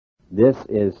This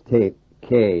is tape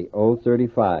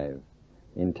K035,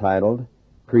 entitled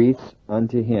Priests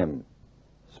Unto Him,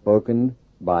 spoken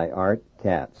by Art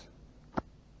Katz.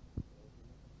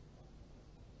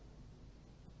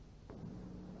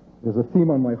 There's a theme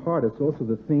on my heart. It's also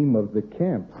the theme of the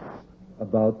camps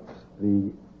about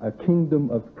a kingdom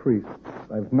of priests.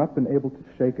 I've not been able to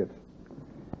shake it.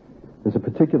 There's a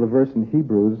particular verse in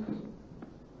Hebrews,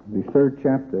 the 3rd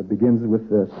chapter, begins with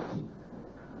this: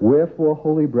 "Wherefore,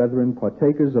 holy brethren,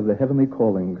 partakers of the heavenly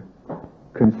calling,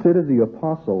 consider the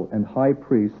apostle and high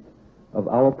priest of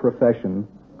our profession,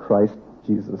 Christ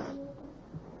Jesus."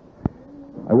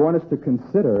 I want us to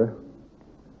consider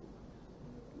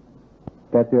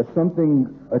that there's something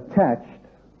attached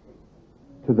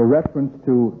to the reference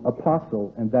to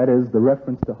apostle, and that is the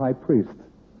reference to high priest.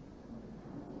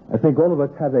 I think all of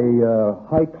us have a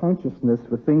high consciousness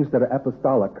for things that are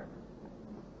apostolic,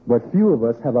 but few of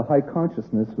us have a high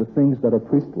consciousness for things that are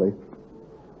priestly.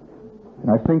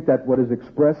 And I think that what is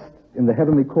expressed in the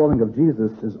heavenly calling of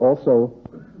Jesus is also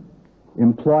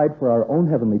implied for our own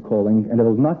heavenly calling, and it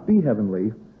will not be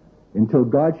heavenly until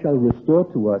God shall restore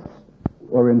to us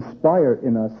or inspire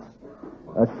in us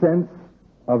a sense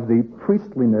of the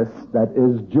priestliness that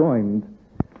is joined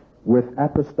with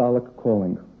apostolic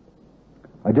calling.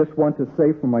 I just want to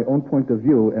say from my own point of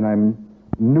view, and I'm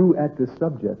new at this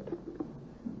subject,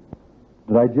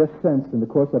 that I just sensed in the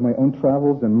course of my own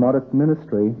travels and modest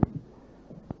ministry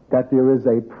that there is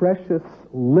a precious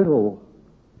little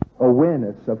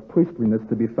awareness of priestliness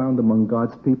to be found among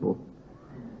God's people.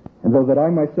 And though that I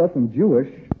myself am Jewish,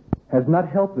 has not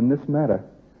helped in this matter.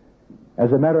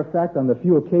 As a matter of fact, on the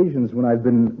few occasions when I've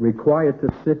been required to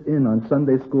sit in on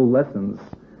Sunday school lessons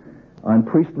on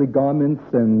priestly garments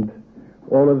and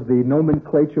all of the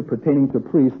nomenclature pertaining to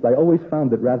priests, I always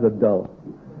found it rather dull.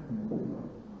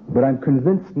 But I'm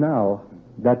convinced now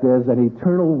that there's an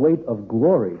eternal weight of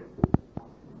glory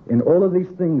in all of these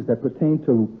things that pertain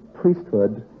to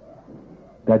priesthood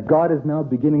that God is now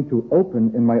beginning to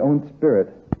open in my own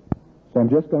spirit. So I'm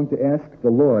just going to ask the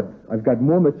Lord, I've got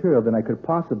more material than I could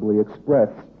possibly express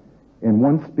in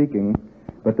one speaking,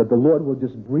 but that the Lord will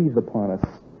just breathe upon us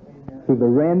through the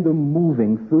random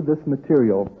moving through this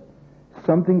material,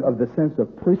 something of the sense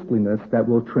of priestliness that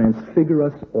will transfigure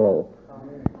us all.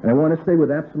 And I want to say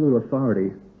with absolute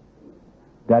authority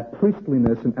that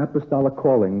priestliness and apostolic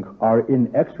calling are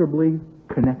inexorably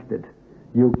connected.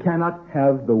 You cannot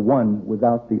have the one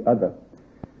without the other.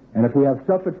 And if we have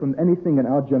suffered from anything in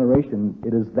our generation,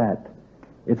 it is that.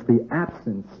 It's the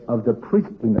absence of the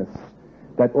priestliness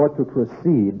that ought to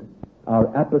precede our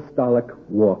apostolic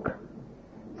walk.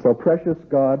 So, precious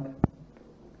God,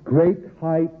 great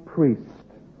high priest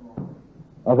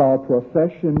of our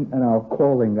profession and our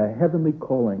calling, a heavenly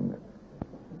calling,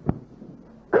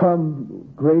 come,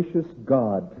 gracious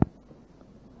God,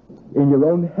 in your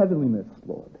own heavenliness,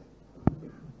 Lord,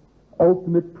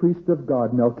 ultimate priest of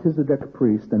God, Melchizedek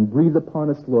priest, and breathe upon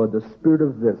us, Lord, the spirit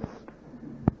of this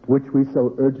which we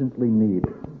so urgently need,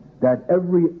 that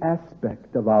every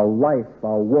aspect of our life,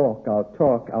 our walk, our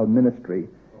talk, our ministry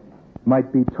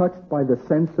might be touched by the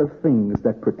sense of things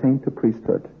that pertain to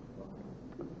priesthood.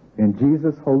 In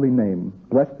Jesus' holy name,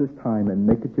 bless this time and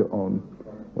make it your own.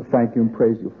 We'll thank you and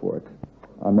praise you for it.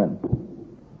 Amen.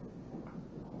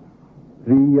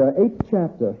 The 8th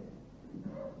chapter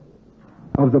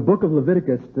of the book of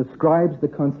Leviticus describes the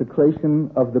consecration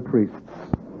of the priests.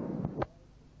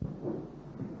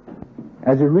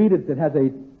 As you read it, it has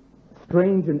a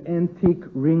strange and antique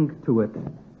ring to it.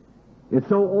 It's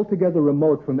so altogether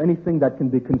remote from anything that can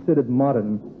be considered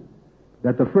modern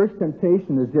that the first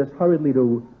temptation is just hurriedly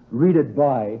to read it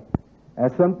by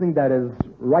as something that is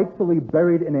rightfully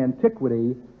buried in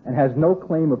antiquity and has no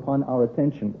claim upon our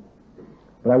attention.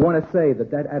 But I want to say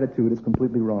that that attitude is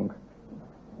completely wrong.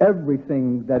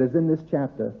 Everything that is in this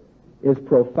chapter is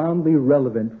profoundly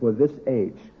relevant for this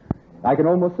age. I can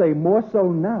almost say more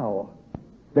so now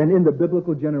than in the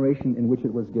biblical generation in which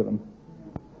it was given.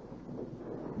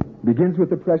 Begins with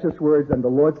the precious words, "And the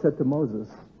Lord said to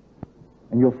Moses."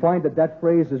 And you'll find that that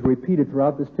phrase is repeated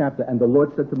throughout this chapter, "And the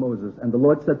Lord said to Moses, and the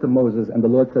Lord said to Moses, and the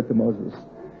Lord said to Moses."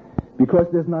 Because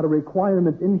there's not a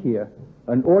requirement in here,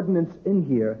 an ordinance in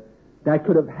here, that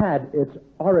could have had its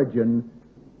origin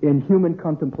in human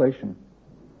contemplation.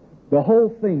 The whole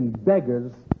thing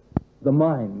beggars the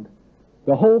mind.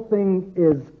 The whole thing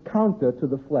is counter to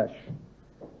the flesh.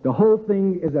 The whole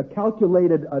thing is a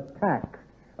calculated attack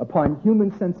upon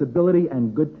human sensibility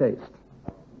and good taste.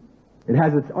 It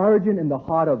has its origin in the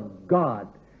heart of God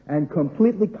and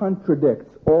completely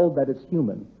contradicts all that is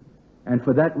human. And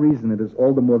for that reason, it is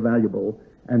all the more valuable.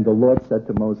 And the Lord said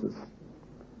to Moses,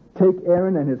 "Take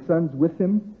Aaron and his sons with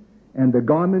him, and the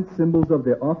garments, symbols of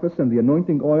their office, and the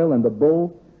anointing oil, and the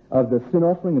bowl of the sin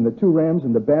offering, and the 2 rams,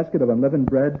 and the basket of unleavened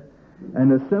bread,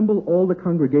 and assemble all the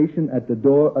congregation at the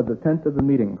door of the tent of the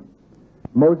meeting.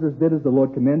 Moses did as the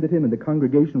Lord commanded him, and the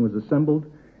congregation was assembled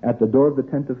at the door of the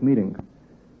tent of meeting.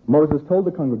 Moses told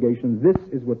the congregation, "This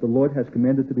is what the Lord has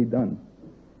commanded to be done."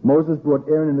 Moses brought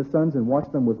Aaron and his sons and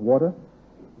washed them with water.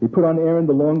 He put on Aaron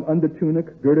the long under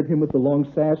tunic, girded him with the long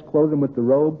sash, clothed him with the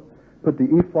robe, put the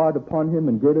ephod upon him,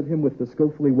 and girded him with the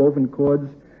skillfully woven cords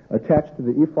attached to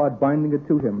the ephod, binding it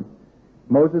to him.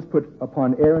 Moses put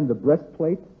upon Aaron the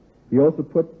breastplate. He also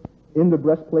put in the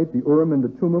breastplate the Urim and the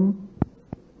Thummim.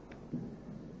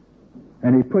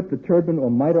 And he put the turban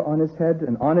or mitre on his head,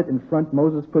 and on it in front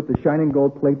Moses put the shining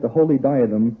gold plate, the holy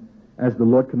diadem, as the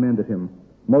Lord commanded him.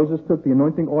 Moses took the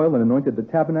anointing oil and anointed the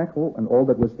tabernacle and all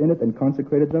that was in it and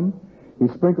consecrated them. He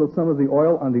sprinkled some of the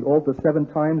oil on the altar 7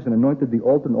 times and anointed the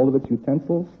altar and all of its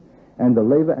utensils and the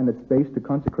laver and its base to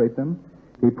consecrate them.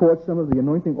 He poured some of the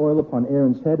anointing oil upon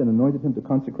Aaron's head and anointed him to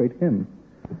consecrate him.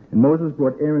 And Moses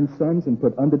brought Aaron's sons and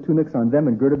put under tunics on them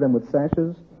and girded them with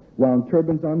sashes, wound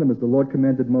turbans on them as the Lord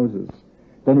commanded Moses.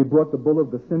 Then he brought the bull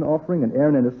of the sin offering, and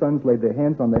Aaron and his sons laid their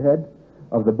hands on the head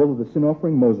of the bull of the sin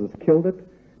offering. Moses killed it,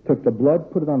 took the blood,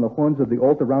 put it on the horns of the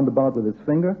altar round about with his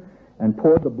finger, and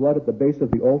poured the blood at the base of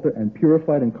the altar, and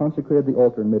purified and consecrated the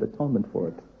altar and made atonement for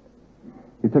it.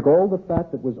 He took all the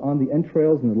fat that was on the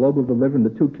entrails and the lobe of the liver and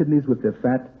the 2 kidneys with their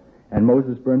fat, and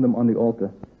Moses burned them on the altar.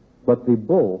 But the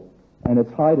bull and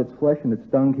its hide, its flesh, and its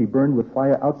dung he burned with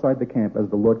fire outside the camp, as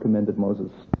the Lord commanded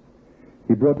Moses.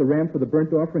 He brought the ram for the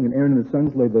burnt offering, and Aaron and his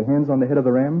sons laid their hands on the head of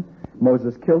the ram.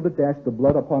 Moses killed it, dashed the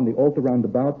blood upon the altar round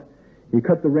about. He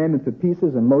cut the ram into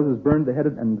pieces, and Moses burned the head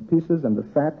and the pieces and the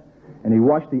fat, and he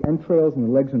washed the entrails and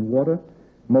the legs in water.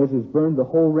 Moses burned the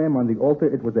whole ram on the altar.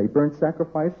 It was a burnt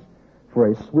sacrifice for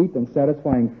a sweet and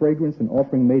satisfying fragrance, an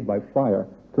offering made by fire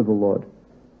to the Lord.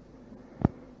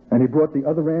 And he brought the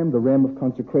other ram, the ram of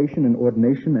consecration and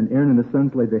ordination, and Aaron and his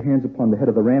sons laid their hands upon the head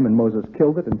of the ram, and Moses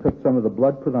killed it, and took some of the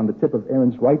blood, put on the tip of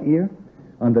Aaron's right ear,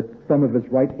 on the thumb of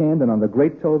his right hand, and on the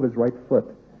great toe of his right foot.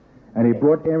 And he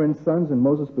brought Aaron's sons, and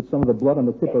Moses put some of the blood on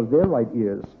the tip of their right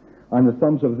ears, on the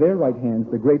thumbs of their right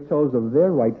hands, the great toes of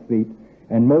their right feet,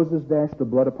 and Moses dashed the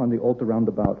blood upon the altar round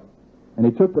about. And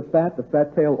he took the fat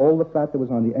tail, all the fat that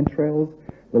was on the entrails,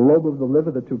 the lobe of the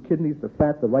liver, the 2 kidneys, the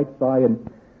fat, the right thigh, and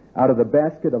out of the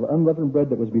basket of unleavened bread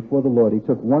that was before the Lord, he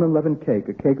took 1 unleavened cake,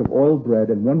 a cake of oiled bread,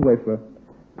 and 1 wafer,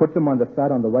 put them on the fat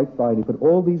on the right thigh, and he put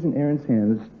all these in Aaron's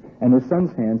hands and his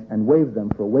son's hands, and waved them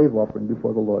for a wave offering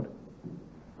before the Lord.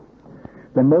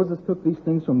 Then Moses took these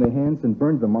things from their hands and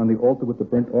burned them on the altar with the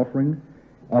burnt offering,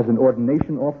 as an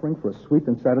ordination offering for a sweet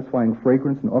and satisfying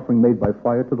fragrance, an offering made by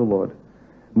fire to the Lord.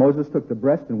 Moses took the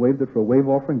breast and waved it for a wave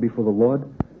offering before the Lord.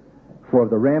 For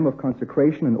the ram of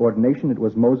consecration and ordination, it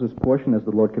was Moses' portion as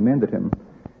the Lord commanded him.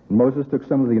 And Moses took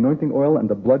some of the anointing oil and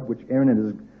the blood which Aaron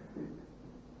and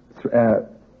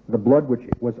the blood which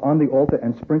was on the altar,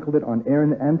 and sprinkled it on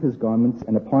Aaron and his garments,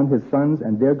 and upon his sons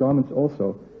and their garments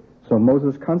also. So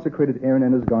Moses consecrated Aaron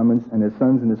and his garments, and his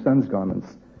sons'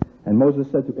 garments. And Moses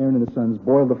said to Aaron and his sons,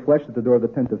 "Boil the flesh at the door of the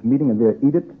tent of meeting, and there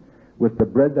eat it, with the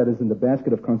bread that is in the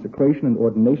basket of consecration and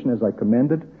ordination, as I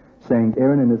commanded, saying,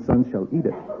 Aaron and his sons shall eat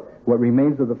it. What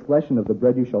remains of the flesh and of the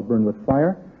bread you shall burn with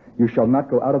fire. You shall not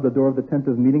go out of the door of the tent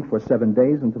of meeting for 7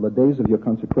 days, until the days of your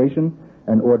consecration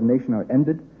and ordination are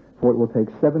ended, for it will take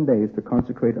 7 days to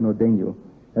consecrate and ordain you,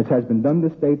 as has been done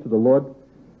this day to the Lord,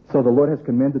 so the Lord has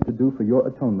commanded to do for your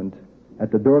atonement.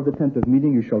 At the door of the tent of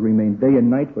meeting you shall remain day and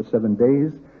night for 7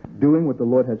 days, doing what the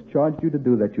Lord has charged you to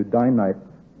do, that you die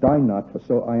not, for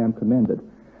so I am commanded."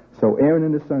 So Aaron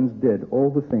and his sons did all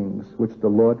the things which the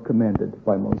Lord commanded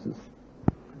by Moses.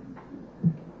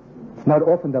 It's not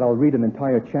often that I'll read an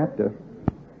entire chapter,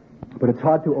 but it's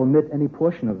hard to omit any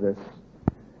portion of this.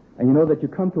 And you know that you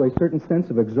come to a certain sense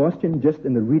of exhaustion just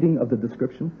in the reading of the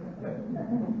description?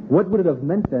 What would it have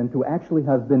meant then to actually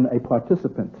have been a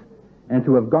participant and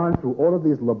to have gone through all of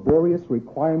these laborious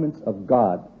requirements of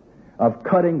God, of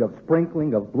cutting, of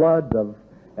sprinkling, of blood, of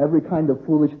every kind of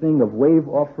foolish thing, of wave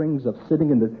offerings, of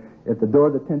sitting at the door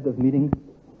of the tent of meeting?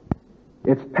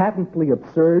 It's patently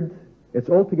absurd. It's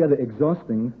altogether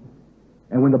exhausting.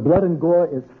 And when the blood and gore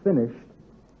is finished,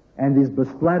 and these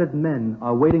besplattered men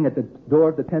are waiting at the door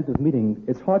of the tent of meeting,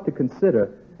 it's hard to consider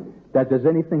that there's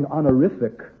anything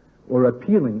honorific or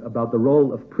appealing about the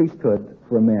role of priesthood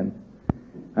for a man.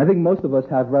 I think most of us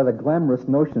have rather glamorous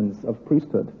notions of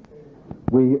priesthood.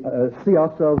 We see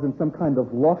ourselves in some kind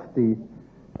of lofty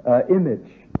image.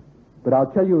 But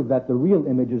I'll tell you that the real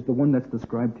image is the one that's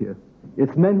described here.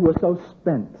 It's men who are so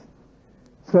spent,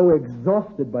 so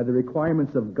exhausted by the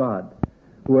requirements of God,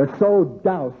 who are so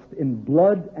doused in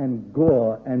blood and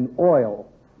gore and oil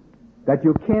that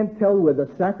you can't tell where the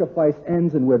sacrifice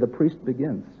ends and where the priest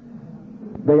begins.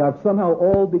 They have somehow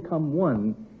all become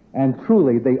one, and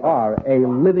truly they are a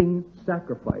living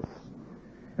sacrifice.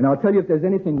 And I'll tell you, if there's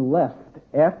anything left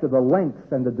after the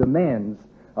lengths and the demands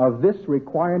of this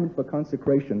requirement for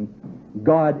consecration,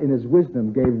 God in his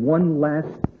wisdom gave one last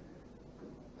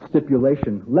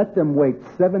stipulation. Let them wait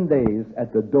 7 days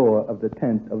at the door of the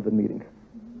tent of the meeting.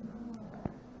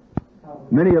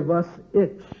 Many of us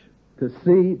itch to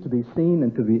see, to be seen,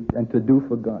 and to do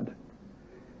for God.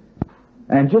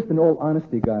 And just in all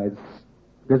honesty, guys,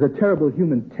 there's a terrible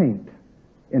human taint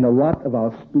in a lot of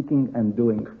our speaking and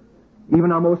doing.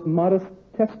 Even our most modest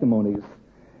testimonies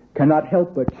cannot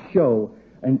help but show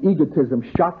an egotism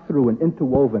shot through and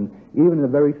interwoven even in the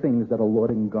very things that are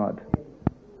lauding God.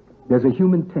 There's a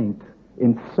human taint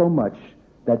in so much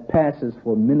that passes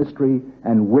for ministry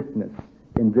and witness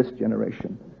in this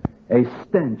generation. A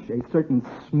stench, a certain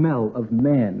smell of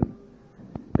man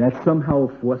that somehow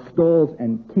forestalls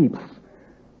and keeps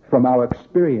from our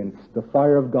experience the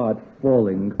fire of God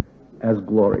falling as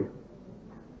glory.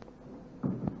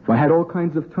 If I had all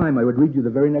kinds of time, I would read you the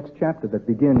very next chapter that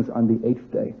begins on the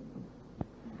 8th day.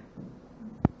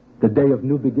 The day of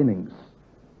new beginnings,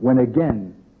 when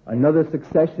again another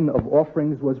succession of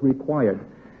offerings was required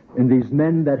in these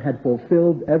men that had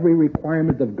fulfilled every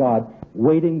requirement of God,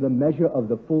 waiting the measure of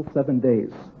the full 7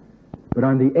 days. But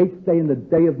on the 8th day, in the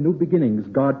day of new beginnings,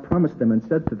 God promised them and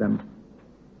said to them,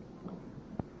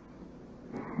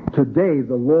 "Today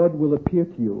the Lord will appear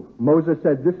to you." Moses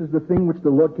said, "This is the thing which the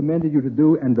Lord commanded you to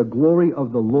do, and the glory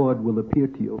of the Lord will appear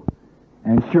to you."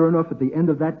 And sure enough, at the end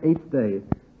of that 8th day,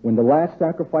 when the last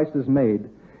sacrifice is made,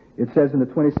 it says in the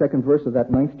 22nd verse of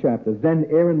that 9th chapter, "Then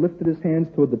Aaron lifted his hands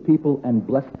toward the people and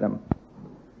blessed them,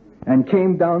 and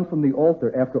came down from the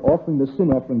altar after offering the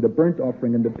sin offering, the burnt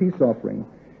offering, and the peace offering."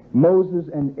 Moses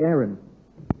and Aaron,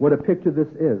 what a picture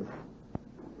this is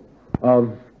of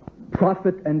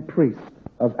prophet and priest,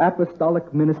 of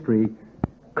apostolic ministry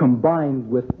combined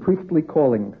with priestly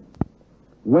calling,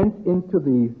 went into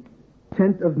the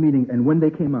tent of meeting, and when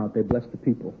they came out, they blessed the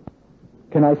people.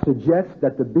 Can I suggest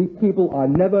that the people are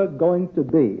never going to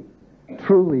be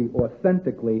truly,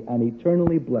 authentically, and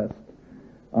eternally blessed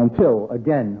until,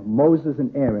 again, Moses and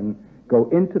Aaron go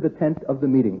into the tent of the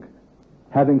meeting,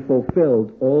 having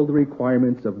fulfilled all the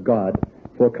requirements of God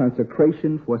for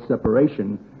consecration, for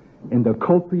separation, in the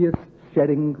copious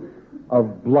shedding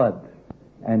of blood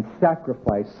and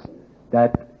sacrifice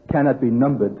that cannot be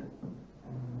numbered.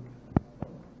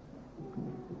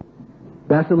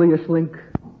 Vasily Schlink,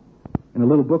 in a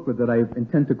little booklet that I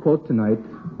intend to quote tonight,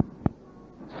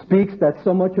 speaks that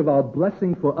so much of our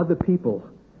blessing for other people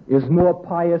is more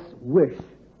pious wish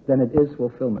than it is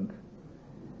fulfillment.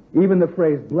 Even the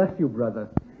phrase, "bless you, brother,"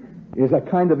 is a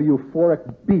kind of a euphoric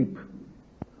beep.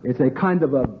 It's a kind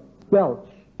of a belch,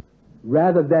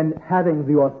 rather than having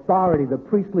the authority, the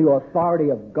priestly authority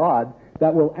of God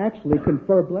that will actually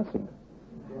confer blessing.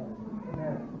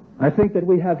 I think that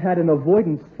we have had an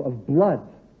avoidance of blood,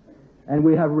 and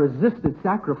we have resisted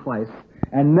sacrifice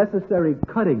and necessary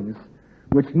cuttings,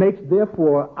 which makes,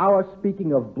 therefore, our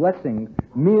speaking of blessing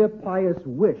mere pious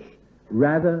wish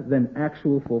rather than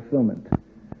actual fulfillment.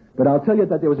 But I'll tell you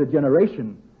that there was a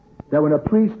generation that when a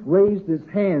priest raised his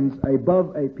hands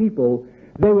above a people,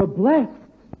 they were blessed.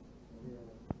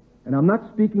 And I'm not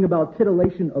speaking about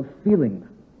titillation of feeling.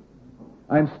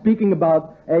 I'm speaking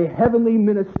about a heavenly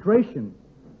ministration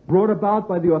brought about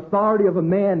by the authority of a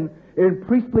man in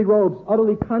priestly robes,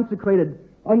 utterly consecrated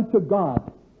unto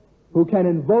God, who can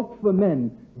invoke for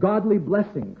men godly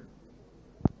blessing.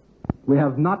 We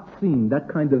have not seen that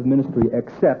kind of ministry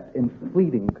except in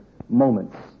fleeting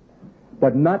moments,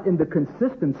 but not in the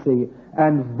consistency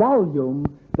and volume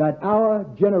that our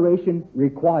generation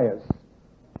requires.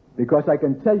 Because I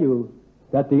can tell you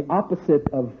that the opposite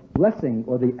of blessing,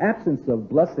 or the absence of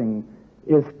blessing,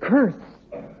 is curse.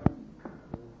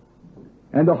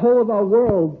 And the whole of our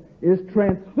world is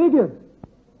transfigured,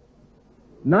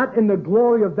 not in the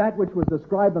glory of that which was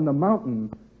described on the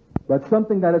mountain, but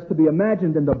something that is to be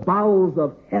imagined in the bowels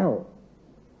of hell,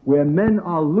 where men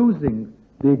are losing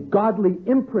the godly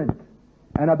imprint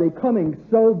and are becoming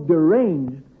so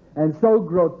deranged and so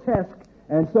grotesque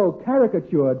and so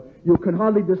caricatured, you can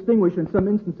hardly distinguish, in some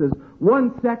instances,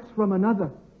 one sex from another.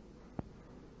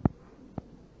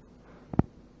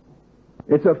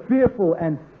 It's a fearful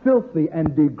and filthy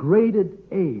and degraded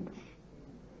age.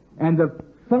 And the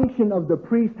function of the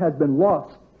priest has been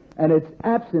lost, and its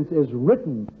absence is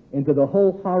written into the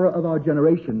whole horror of our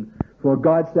generation. For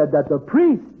God said that the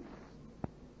priests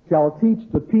shall teach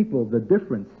the people the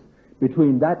difference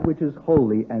between that which is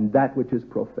holy and that which is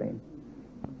profane.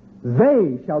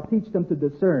 They shall teach them to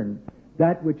discern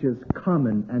that which is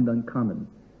common and uncommon.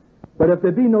 But if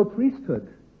there be no priesthood,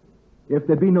 if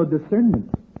there be no discernment,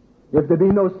 if there be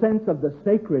no sense of the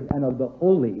sacred and of the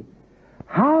holy,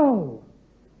 how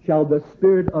shall the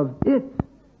spirit of it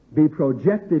be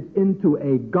projected into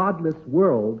a godless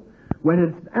world when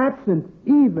it's absent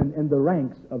even in the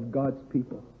ranks of God's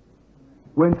people?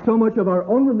 When so much of our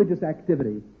own religious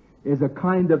activity is a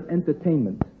kind of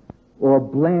entertainment or a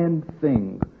bland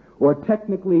thing or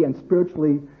technically and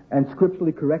spiritually and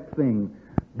scripturally correct thing,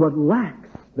 but lacks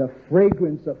the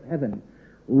fragrance of heaven,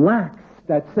 lacks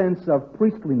that sense of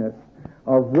priestliness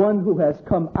of one who has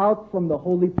come out from the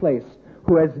holy place,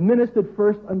 who has ministered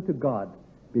first unto God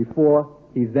before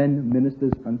he then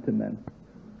ministers unto men.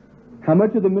 How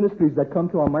much of the ministries that come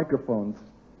to our microphones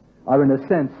are, in a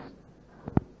sense,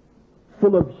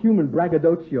 full of human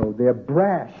braggadocio? They're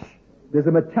brash. There's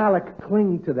a metallic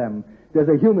cling to them. There's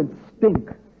a human stink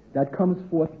that comes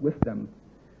forth with them.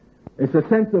 It's a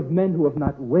sense of men who have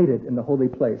not waited in the holy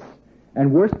place.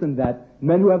 And worse than that,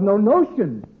 men who have no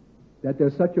notion that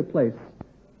there's such a place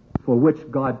for which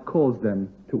God calls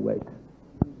them to wait.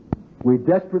 We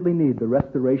desperately need the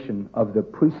restoration of the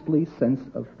priestly sense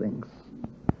of things.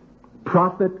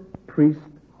 Prophet, priest,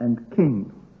 and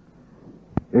king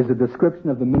is a description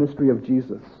of the ministry of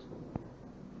Jesus.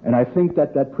 And I think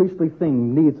that that priestly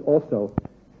thing needs also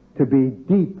to be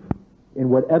deep in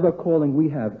whatever calling we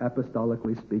have,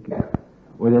 apostolically speaking,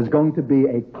 where there's going to be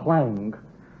a clang,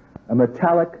 a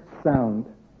metallic sound,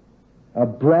 a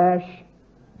brash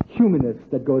humanness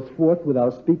that goes forth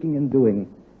without speaking and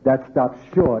doing, that stops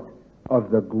short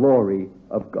of the glory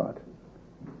of God.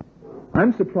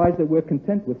 I'm surprised that we're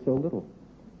content with so little.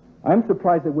 I'm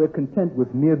surprised that we're content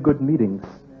with mere good meetings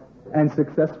and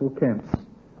successful camps.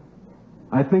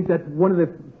 I think that one of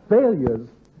the failures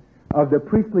of the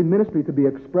priestly ministry to be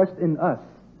expressed in us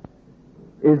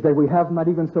is that we have not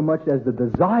even so much as the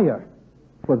desire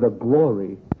for the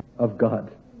glory of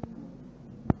God.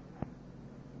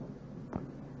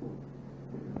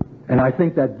 And I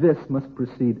think that this must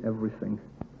precede everything.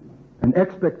 An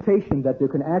expectation that there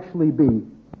can actually be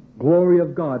glory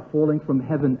of God falling from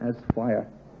heaven as fire.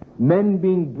 Men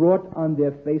being brought on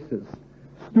their faces.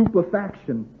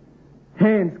 Stupefaction.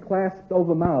 Hands clasped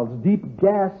over mouths. Deep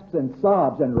gasps and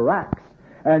sobs and racks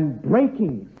and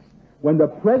breakings when the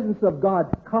presence of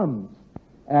God comes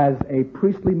as a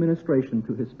priestly ministration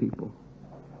to his people.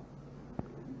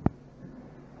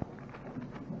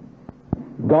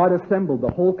 God assembled the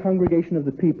whole congregation of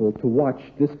the people to watch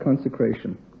this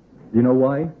consecration. You know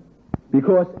why?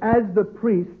 Because as the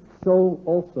priests, so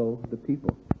also the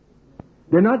people.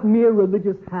 They're not mere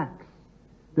religious hacks.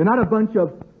 They're not a bunch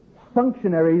of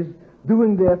functionaries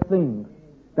doing their thing,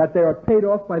 that they are paid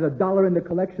off by the dollar in the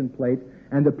collection plate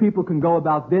and the people can go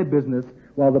about their business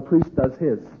while the priest does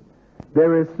his.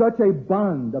 There is such a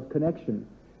bond of connection.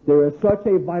 There is such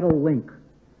a vital link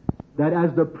that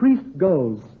as the priest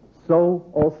goes, so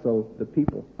also the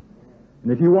people.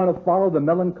 And if you want to follow the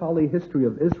melancholy history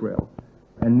of Israel,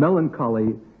 and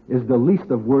melancholy is the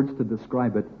least of words to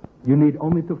describe it, you need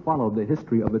only to follow the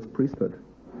history of its priesthood.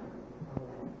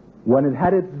 When it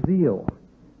had its zeal,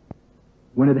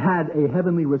 when it had a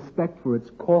heavenly respect for its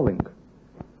calling,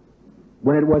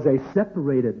 when it was a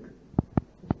separated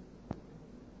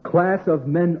class of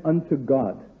men unto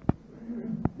God,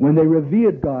 when they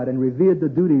revered God and revered the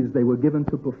duties they were given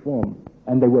to perform,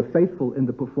 and they were faithful in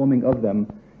the performing of them,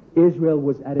 Israel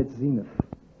was at its zenith.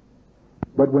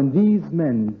 But when these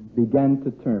men began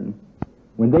to turn,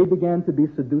 when they began to be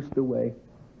seduced away,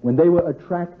 when they were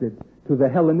attracted to the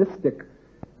Hellenistic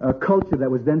culture that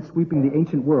was then sweeping the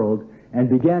ancient world and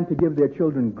began to give their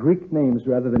children Greek names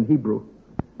rather than Hebrew,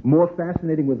 more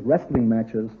fascinating with wrestling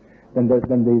matches than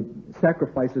the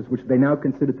sacrifices which they now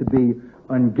consider to be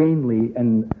ungainly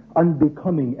and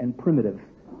unbecoming and primitive,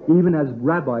 even as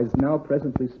rabbis now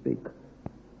presently speak.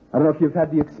 I don't know if you've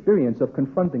had the experience of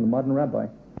confronting a modern rabbi.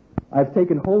 I've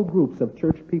taken whole groups of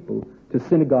church people to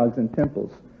synagogues and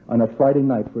temples on a Friday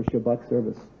night for a Shabbat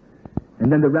service.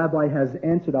 And then the rabbi has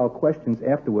answered our questions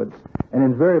afterwards, and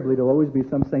invariably there'll always be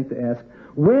some saint to ask,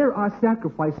 where are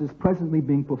sacrifices presently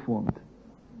being performed?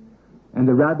 And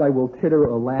the rabbi will titter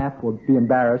or laugh or be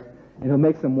embarrassed, and he'll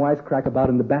make some wisecrack about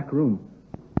in the back room.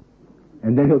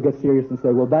 And then he'll get serious and say,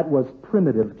 well, that was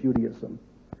primitive Judaism.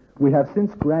 We have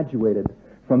since graduated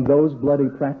from those bloody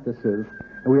practices,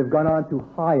 and we have gone on to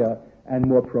higher and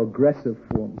more progressive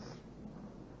forms.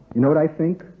 You know what I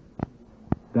think?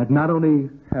 That not only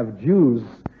have Jews,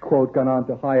 quote, gone on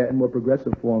to higher and more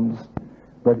progressive forms,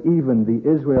 but even the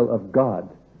Israel of God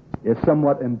is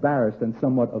somewhat embarrassed and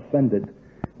somewhat offended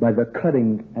by the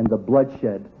cutting and the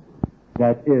bloodshed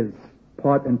that is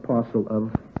part and parcel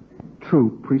of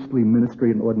true priestly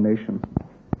ministry and ordination.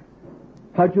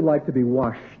 How'd you like to be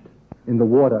washed in the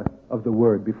water of the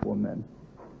Word before men?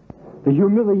 The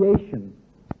humiliation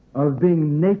of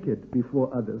being naked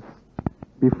before others,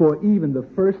 before even the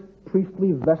first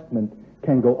priestly vestment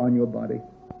can go on your body.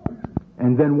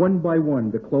 And then one by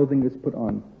one, the clothing is put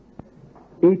on,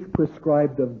 each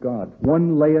prescribed of God,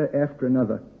 one layer after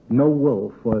another. No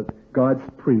wool, for God's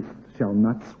priests shall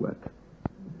not sweat.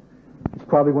 It's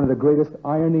probably one of the greatest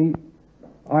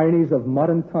ironies of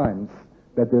modern times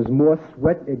that there's more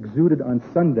sweat exuded on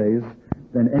Sundays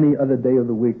than any other day of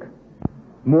the week.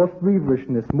 More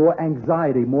feverishness, more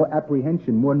anxiety, more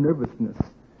apprehension, more nervousness,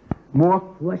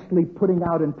 more fleshly putting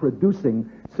out and producing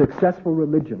successful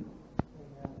religion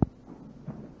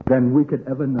than we could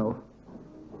ever know.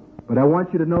 But I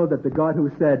want you to know that the God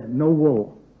who said, no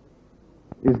wool,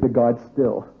 is the God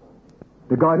still.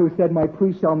 The God who said, my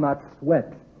priest shall not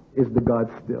sweat, is the God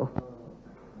still.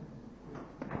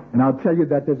 And I'll tell you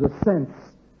that there's a sense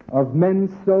of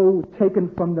men so taken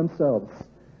from themselves,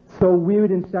 so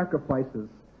wearied in sacrifices,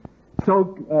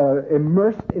 so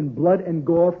immersed in blood and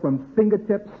gore from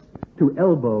fingertips to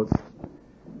elbows,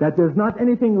 that there's not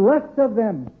anything left of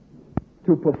them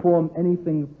to perform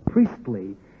anything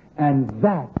priestly. And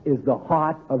that is the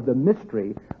heart of the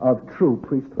mystery of true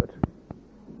priesthood.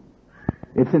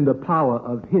 It's in the power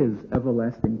of His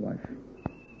everlasting life.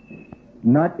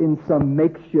 Not in some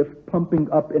makeshift pumping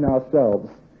up in ourselves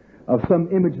of some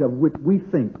image of which we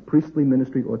think priestly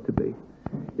ministry ought to be.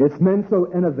 It's men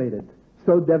so enervated,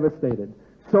 so devastated,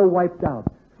 so wiped out,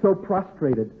 so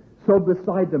prostrated, so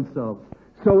beside themselves,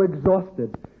 so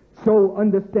exhausted, so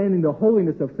understanding the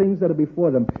holiness of things that are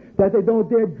before them, that they don't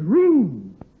dare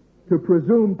dream to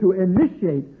presume to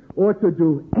initiate or to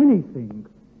do anything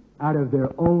out of their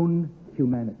own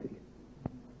humanity.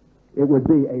 It would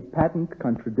be a patent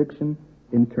contradiction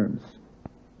in terms.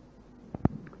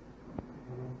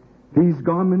 These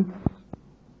garments,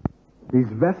 these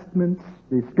vestments,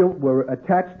 were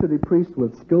attached to the priest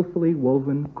with skillfully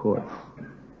woven cords.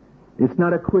 It's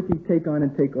not a quickie take on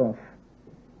and take off.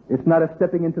 It's not a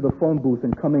stepping into the phone booth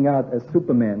and coming out as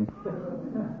Superman.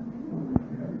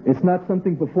 It's not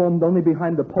something performed only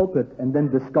behind the pulpit and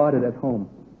then discarded at home.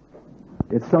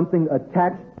 It's something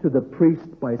attached to the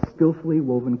priest by skillfully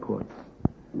woven cords.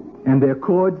 And they're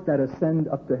cords that ascend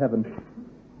up to heaven.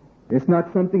 It's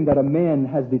not something that a man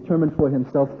has determined for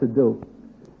himself to do.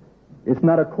 It's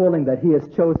not a calling that he has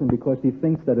chosen because he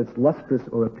thinks that it's lustrous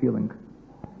or appealing.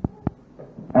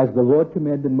 As the Lord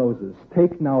commanded Moses,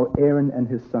 take now Aaron and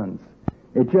his sons.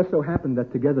 It just so happened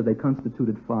that together they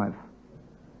constituted 5.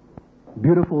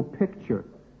 Beautiful picture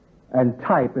and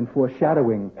type and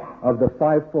foreshadowing of the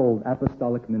 5-fold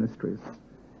apostolic ministries.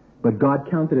 But God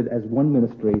counted it as one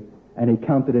ministry, and He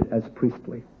counted it as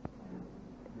priestly.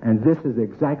 And this is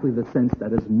exactly the sense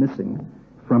that is missing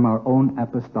from our own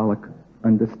apostolic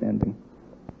understanding.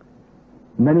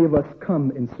 Many of us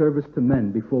come in service to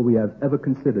men before we have ever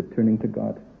considered turning to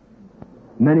God.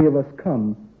 Many of us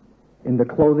come in the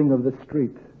clothing of the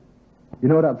street. You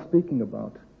know what I'm speaking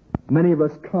about. Many of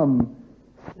us come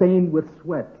stained with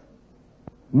sweat.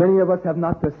 Many of us have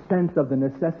not the sense of the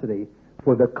necessity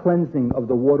for the cleansing of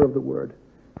the water of the Word,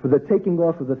 for the taking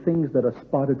off of the things that are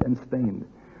spotted and stained,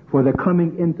 for the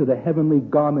coming into the heavenly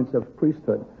garments of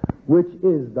priesthood, which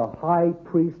is the high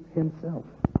priest himself.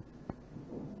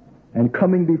 And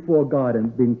coming before God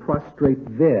and being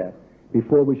prostrate there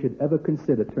before we should ever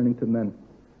consider turning to men.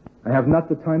 I have not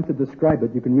the time to describe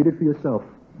it. You can read it for yourself.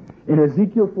 In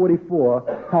Ezekiel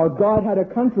 44, how God had a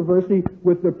controversy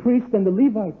with the priest and the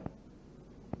Levite.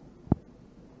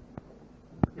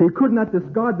 He could not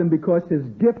discard them because his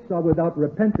gifts are without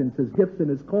repentance, his gifts and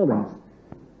his callings.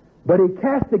 But he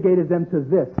castigated them to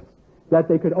this, that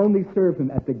they could only serve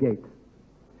him at the gate.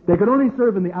 They could only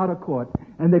serve in the outer court,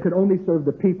 and they could only serve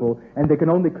the people, and they could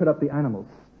only cut up the animals.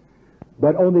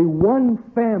 But only one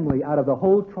family out of the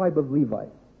whole tribe of Levi,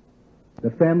 the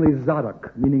family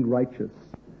Zadok, meaning righteous,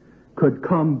 could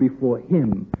come before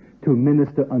him to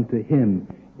minister unto him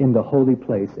in the holy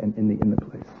place and in the inner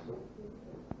place.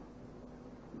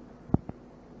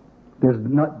 There's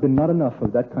been not enough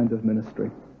of that kind of ministry.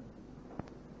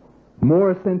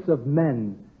 More a sense of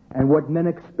men and what men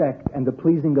expect and the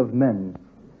pleasing of men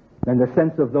than the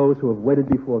sense of those who have waited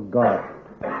before God.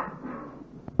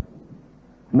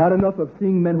 Not enough of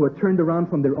seeing men who are turned around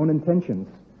from their own intentions,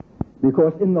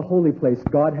 because in the holy place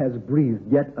God has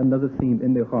breathed yet another theme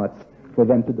in their hearts for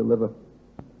them to deliver.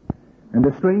 And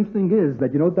the strange thing is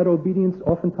that you know what that obedience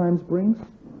oftentimes brings?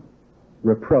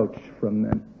 Reproach from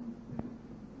men.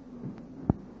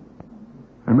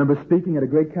 I remember speaking at a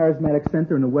great charismatic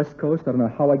center in the West Coast. I don't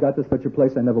know how I got to such a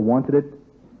place. I never wanted it.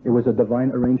 It was a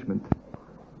divine arrangement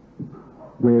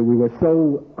where we were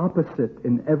so opposite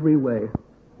in every way.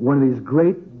 One of these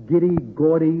great, giddy,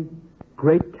 gaudy,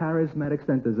 great charismatic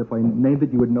centers. If I named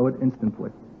it, you would know it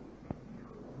instantly.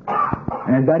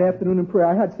 And that afternoon in prayer,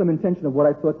 I had some intention of what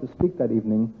I thought to speak that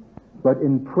evening, but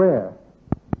in prayer,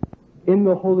 in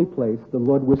the holy place, the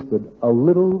Lord whispered, "A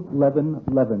little leaven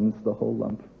leavens the whole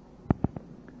lump."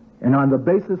 And on the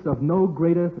basis of no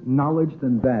greater knowledge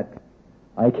than that,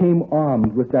 I came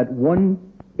armed with that one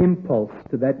impulse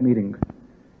to that meeting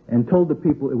and told the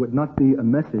people it would not be a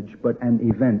message but an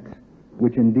event,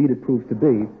 which indeed it proved to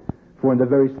be, for in the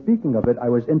very speaking of it, I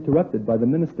was interrupted by the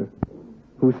minister,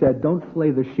 who said, "Don't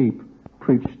flay the sheep,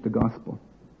 preach the gospel."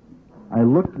 I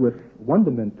looked with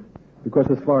wonderment, because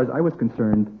as far as I was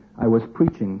concerned, I was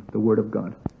preaching the Word of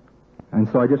God. And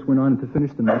so I just went on to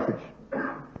finish the message.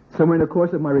 Somewhere in the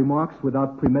course of my remarks,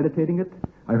 without premeditating it,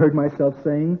 I heard myself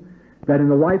saying that in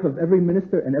the life of every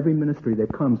minister and every ministry there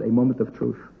comes a moment of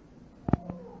truth.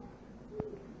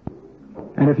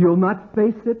 And if you'll not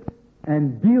face it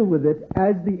and deal with it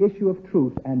as the issue of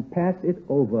truth and pass it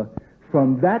over,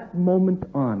 from that moment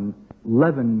on,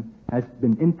 leaven has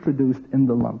been introduced in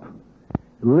the lump.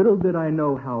 Little did I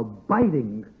know how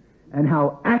biting and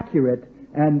how accurate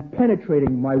and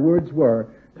penetrating my words were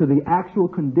to the actual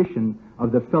condition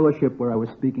of the fellowship where I was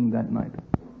speaking that night.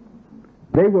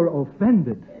 They were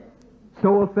offended,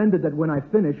 so offended that when I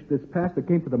finished, this pastor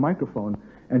came to the microphone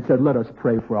and said, "Let us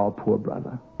pray for our poor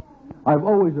brother. I've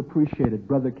always appreciated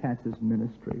Brother Katz's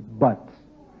ministry, but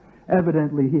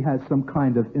evidently he has some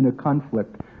kind of inner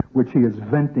conflict which he is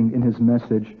venting in his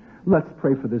message. Let's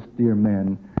pray for this dear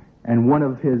man." And one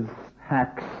of his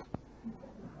hacks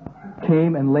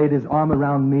came and laid his arm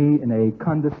around me in a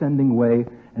condescending way,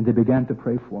 and they began to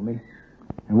pray for me.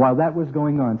 And while that was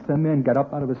going on, some man got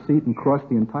up out of a seat and crossed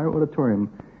the entire auditorium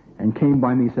and came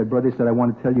by me. He said, "Brother," he said, "I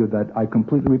want to tell you that I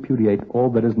completely repudiate all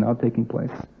that is now taking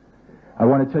place. I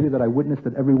want to tell you that I witnessed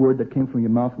that every word that came from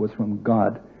your mouth was from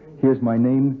God. Here's my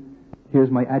name.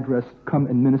 Here's my address. Come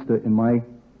and minister in my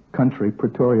country,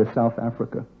 Pretoria, South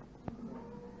Africa."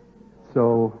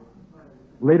 So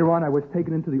later on, I was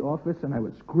taken into the office and I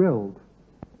was grilled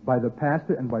by the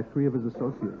pastor and by 3 of his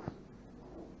associates.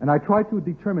 And I tried to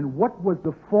determine what was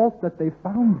the fault that they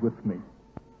found with me.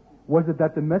 Was it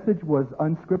that the message was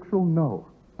unscriptural? No.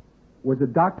 Was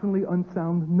it doctrinally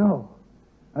unsound? No.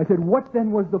 I said, what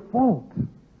then was the fault?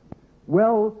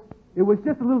 Well, it was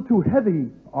just a little too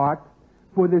heavy, Art,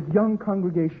 for this young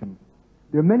congregation.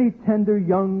 There are many tender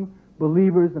young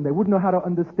believers, and they wouldn't know how to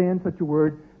understand such a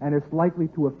word, and it's likely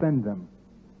to offend them.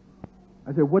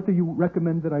 I said, what do you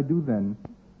recommend that I do then?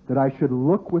 That I should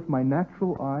look with my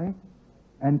natural eye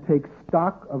and take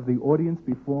stock of the audience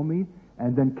before me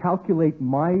and then calculate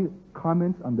my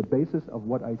comments on the basis of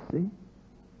what I see?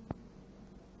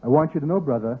 I want you to know,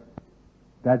 brother,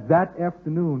 that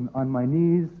afternoon on my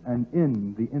knees and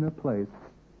in the inner place,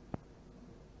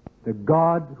 the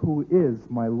God who is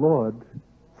my Lord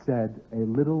said, "A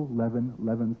little leaven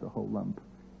leavens the whole lump."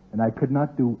 And I could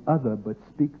not do other but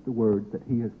speak the words that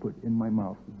he has put in my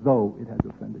mouth, though it has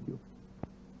offended you.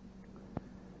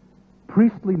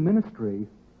 Priestly ministry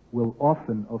will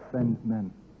often offend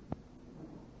men.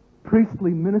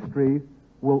 Priestly ministry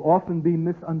will often be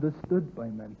misunderstood by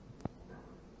men.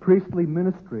 Priestly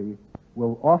ministry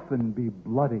will often be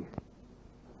bloody.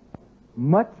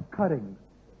 Much cutting,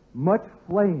 much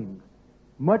flaying,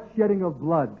 much shedding of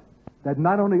blood, that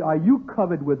not only are you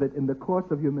covered with it in the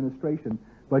course of your ministration,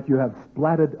 but you have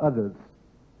splattered others.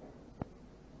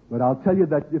 But I'll tell you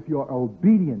that if you're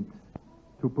obedient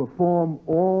to perform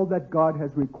all that God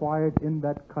has required in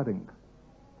that cutting,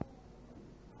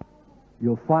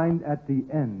 you'll find at the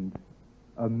end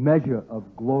a measure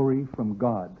of glory from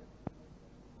God,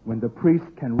 when the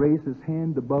priest can raise his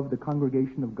hand above the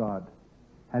congregation of God,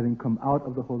 having come out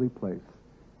of the holy place,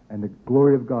 and the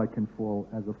glory of God can fall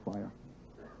as a fire.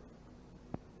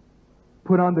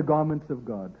 Put on the garments of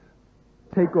God.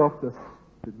 Take off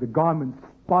the garments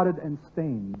spotted and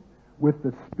stained with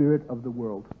the spirit of the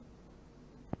world.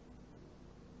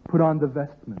 Put on the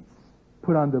vestments.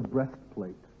 Put on the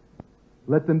breastplate.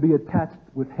 Let them be attached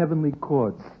with heavenly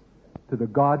cords to the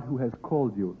God who has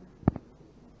called you.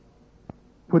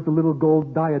 Put the little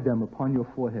gold diadem upon your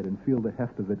forehead and feel the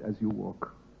heft of it as you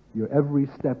walk. Your every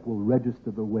step will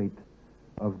register the weight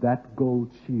of that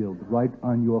gold shield right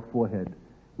on your forehead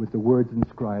with the words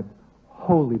inscribed,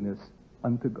 "Holiness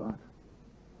unto God."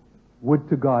 Would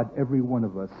to God every one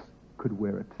of us could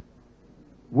wear it.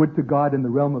 Would to God in the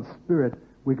realm of spirit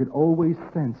we could always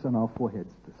sense on our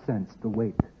foreheads, the sense, the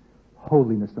weight,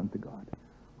 holiness unto God.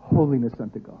 holiness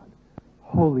unto God,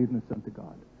 holiness unto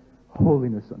God,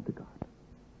 holiness unto God.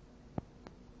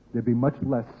 There'd be much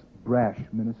less brash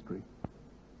ministry,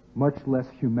 much less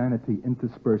humanity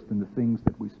interspersed in the things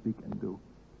that we speak and do,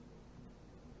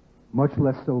 much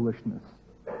less soulishness,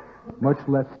 much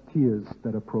less tears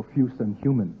that are profuse and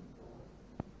human,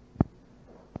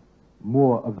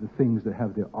 more of the things that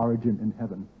have their origin in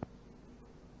heaven.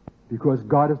 Because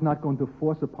God is not going to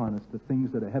force upon us the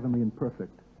things that are heavenly and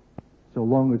perfect, so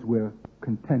long as we're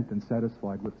content and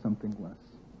satisfied with something less.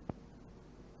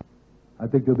 I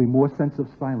think there'll be more sense of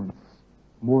silence,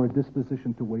 more a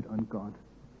disposition to wait on God,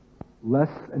 less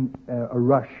a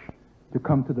rush to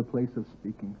come to the place of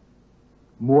speaking,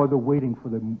 more the waiting for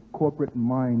the corporate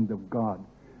mind of God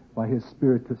by His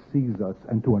Spirit to seize us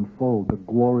and to unfold the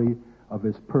glory of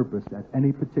His purpose at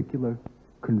any particular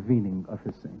convening of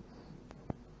His saints.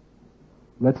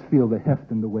 Let's feel the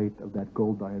heft and the weight of that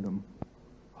gold diadem.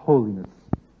 Holiness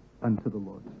unto the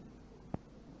Lord.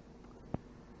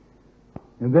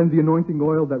 And then the anointing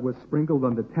oil that was sprinkled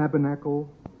on the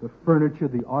tabernacle, the furniture,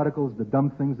 the articles, the dumb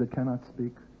things that cannot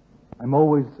speak. I'm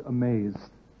always amazed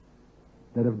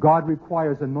that if God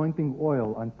requires anointing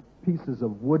oil on pieces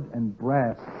of wood and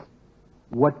brass,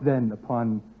 what then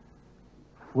upon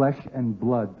flesh and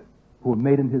blood who are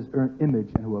made in His image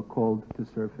and who are called to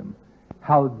serve Him?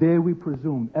 How dare we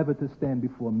presume ever to stand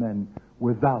before men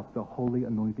without the holy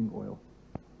anointing oil?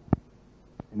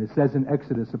 And it says in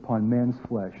Exodus, upon man's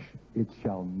flesh it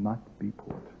shall not be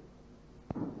poured.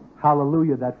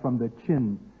 Hallelujah, that from the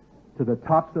chin to the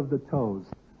tops of the toes,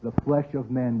 the flesh of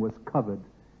man was covered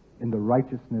in the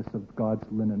righteousness of God's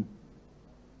linen.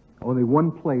 Only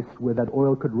one place where that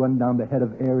oil could run down the head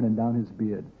of Aaron and down his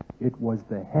beard. It was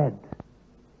the head.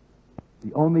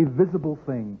 The only visible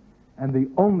thing and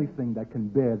the only thing that can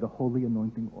bear the holy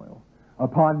anointing oil.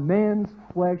 Upon man's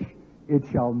flesh it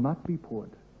shall not be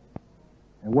poured.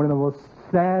 And one of the most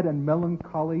sad and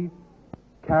melancholy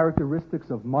characteristics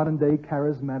of modern-day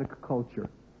charismatic culture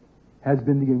has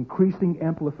been the increasing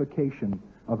amplification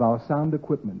of our sound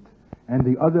equipment and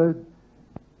the other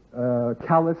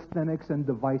calisthenics and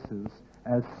devices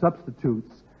as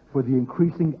substitutes for the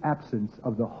increasing absence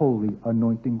of the holy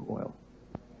anointing oil.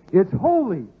 It's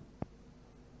holy,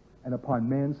 and upon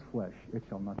man's flesh it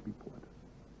shall not be poured.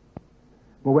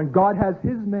 But when God has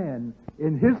His man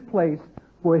in His place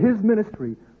for His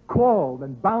ministry, called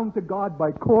and bound to God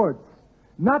by cords,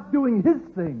 not doing His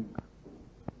thing,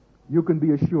 you can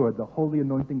be assured the holy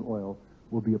anointing oil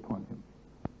will be upon him.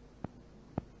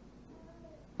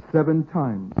 7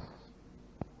 times.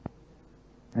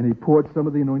 And he poured some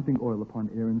of the anointing oil upon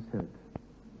Aaron's head.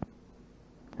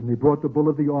 And they brought the bull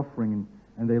of the offering,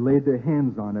 and they laid their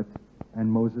hands on it, and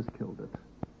Moses killed it.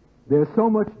 There's so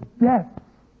much death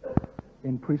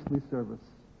in priestly service.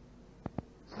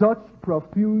 Such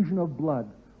profusion of blood,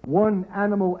 one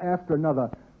animal after another,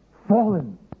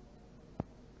 fallen.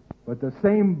 But the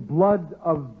same blood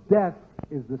of death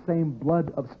is the same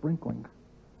blood of sprinkling.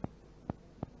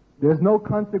 There's no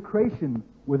consecration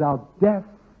without death.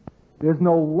 There's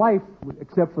no life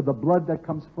except for the blood that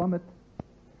comes from it,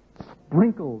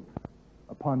 sprinkled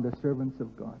upon the servants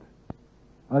of God.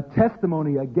 A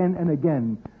testimony again and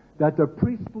again that the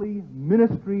priestly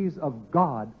ministries of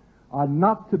God are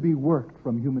not to be worked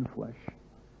from human flesh,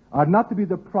 are not to be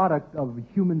the product of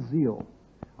human zeal,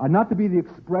 are not to be the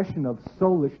expression of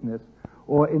soulishness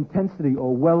or intensity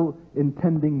or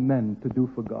well-intending men to do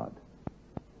for God.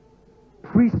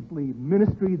 Priestly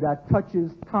ministry that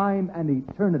touches time and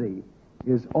eternity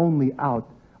is only out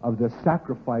of the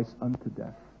sacrifice unto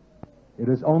death. It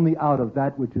is only out of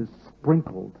that which is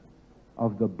sprinkled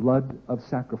of the blood of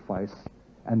sacrifice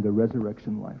and the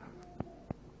resurrection life.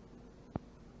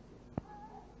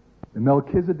 The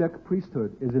Melchizedek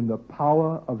priesthood is in the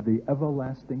power of the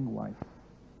everlasting life.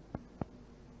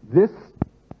 This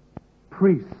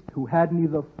priest, who had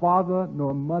neither father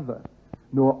nor mother,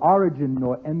 nor origin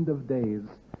nor end of days,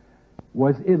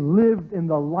 lived in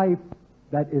the life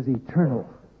that is eternal.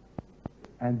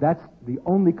 And that's the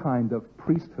only kind of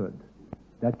priesthood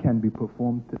that can be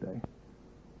performed today.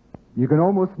 You can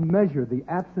almost measure the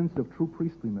absence of true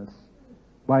priestliness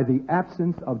by the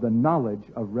absence of the knowledge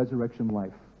of resurrection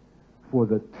life, for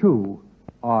the two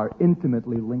are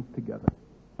intimately linked together.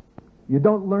 You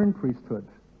don't learn priesthood.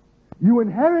 You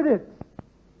inherit it.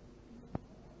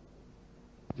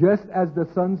 Just as the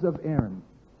sons of Aaron.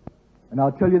 And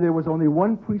I'll tell you, there was only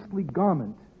one priestly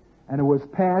garment, and it was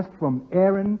passed from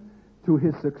Aaron to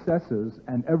his successors,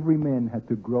 and every man had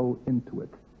to grow into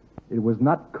it. It was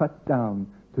not cut down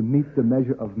to meet the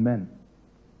measure of men.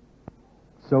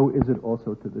 So is it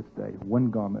also to this day. One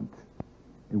garment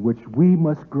in which we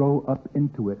must grow up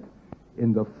into it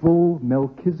in the full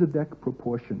Melchizedek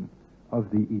proportion of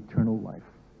the eternal life.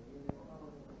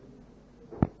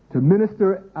 To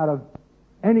minister out of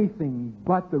anything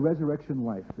but the resurrection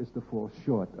life is to fall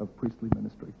short of priestly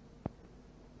ministry.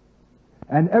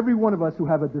 And every one of us who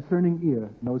have a discerning ear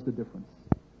knows the difference.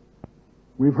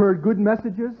 We've heard good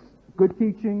messages, good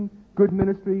teaching, good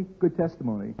ministry, good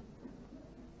testimony.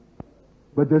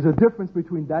 But there's a difference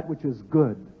between that which is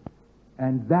good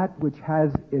and that which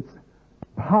has its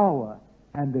power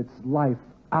and its life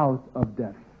out of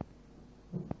death.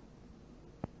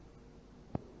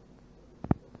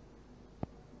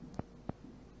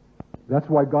 That's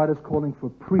why God is calling for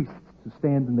priests to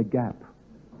stand in the gap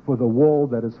for the wall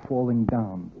that is falling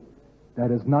down,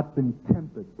 that has not been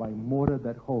tempered by mortar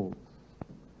that holds,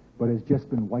 but has just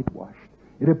been whitewashed.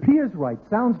 It appears right,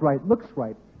 sounds right, looks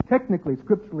right, technically,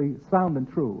 scripturally sound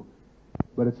and true,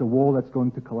 but it's a wall that's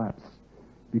going to collapse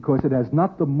because it has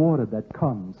not the mortar that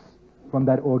comes from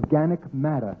that organic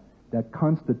matter that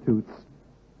constitutes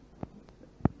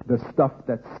the stuff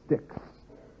that sticks.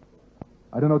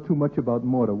 I don't know too much about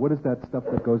mortar. What is that stuff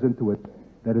that goes into it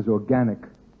that is organic?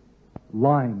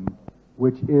 Lime,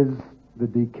 which is the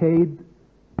decayed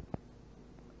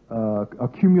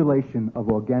accumulation of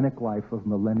organic life of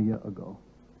millennia ago.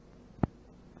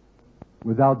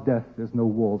 Without death, there's no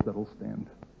walls that'll stand.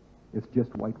 It's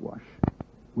just whitewash.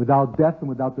 Without death and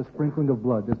without the sprinkling of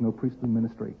blood, there's no priestly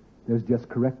ministry. There's just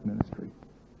correct ministry.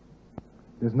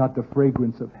 There's not the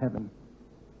fragrance of heaven.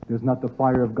 There's not the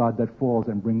fire of God that falls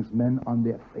and brings men on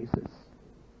their faces.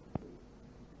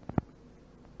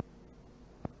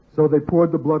 So they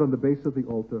poured the blood on the base of the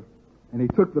altar, and he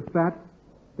took the fat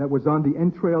that was on the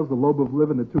entrails, the lobe of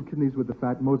liver, and the 2 kidneys with the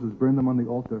fat. Moses burned them on the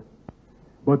altar.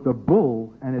 But the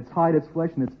bull and its hide, its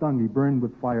flesh, and its dung he burned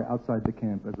with fire outside the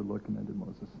camp, as the Lord commanded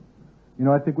Moses. You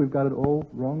know, I think we've got it all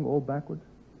wrong, all backwards.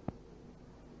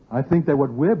 I think that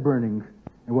what we're burning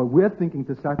and what we're thinking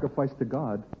to sacrifice to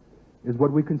God is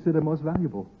what we consider most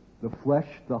valuable: the flesh,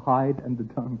 the hide, and the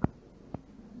dung.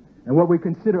 And what we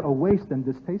consider a waste and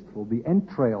distasteful, the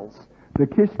entrails, the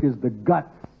kishkas, the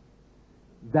guts,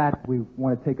 that we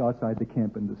want to take outside the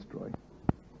camp and destroy.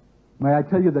 May I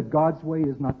tell you that God's way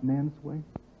is not man's way?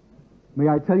 May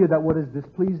I tell you that what is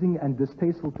displeasing and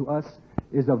distasteful to us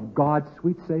is of God's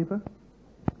sweet savor?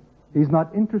 He's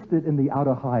not interested in the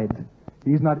outer hide.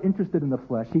 He's not interested in the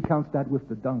flesh. He counts that with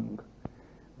the dung.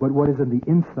 But what is in the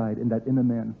inside, in that inner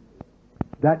man,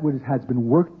 that which has been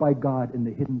worked by God in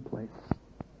the hidden place,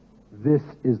 this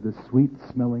is the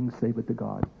sweet-smelling savor to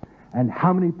God. And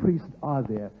how many priests are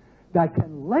there that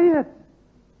can lay it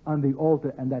on the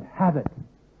altar and that have it,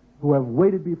 who have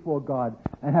waited before God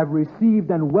and have received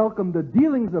and welcomed the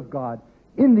dealings of God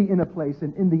in the inner place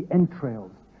and in the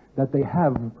entrails, that they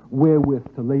have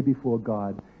wherewith to lay before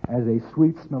God as a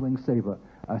sweet-smelling savor,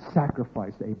 a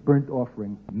sacrifice, a burnt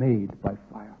offering made by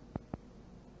fire.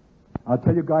 I'll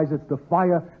tell you guys, it's the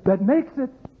fire that makes it.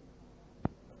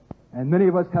 And many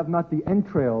of us have not the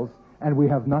entrails, and we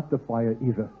have not the fire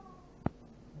either.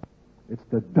 It's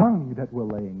the dung that we're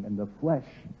laying, and the flesh,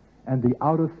 and the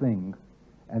outer thing,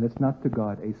 and it's not to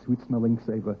God a sweet-smelling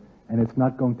savor, and it's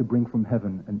not going to bring from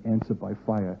heaven an answer by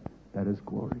fire that is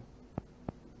glory.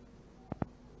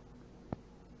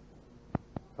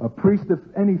 A priest, if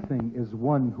anything, is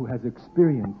one who has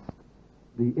experienced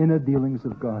the inner dealings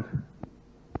of God.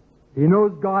 He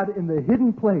knows God in the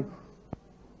hidden place,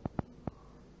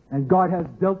 and God has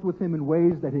dealt with him in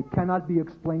ways that he cannot be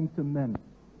explained to men,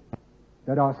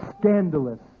 that are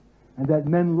scandalous, and that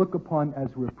men look upon as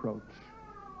reproach,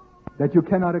 that you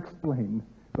cannot explain,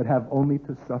 but have only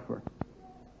to suffer.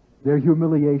 They're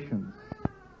humiliations,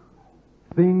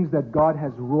 things that God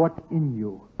has wrought in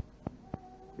you,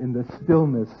 in the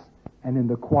stillness and in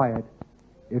the quiet,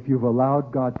 if you've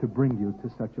allowed God to bring you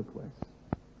to such a place.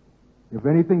 If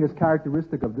anything is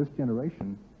characteristic of this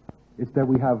generation, it's that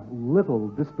we have little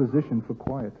disposition for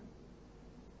quiet.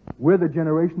 We're the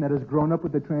generation that has grown up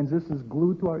with the transistors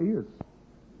glued to our ears.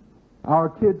 Our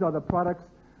kids are the products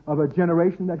of a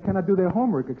generation that cannot do their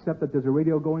homework except that there's a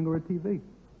radio going or a TV.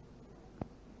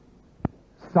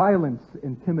 Silence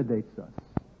intimidates us.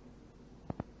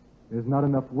 There's not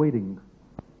enough waiting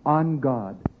on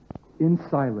God in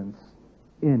silence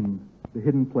in the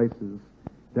hidden places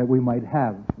that we might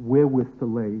have wherewith to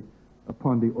lay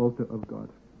upon the altar of God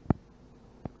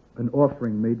an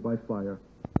offering made by fire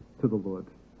to the Lord.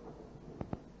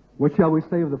 What shall we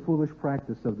say of the foolish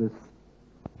practice of this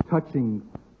touching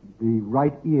the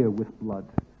right ear with blood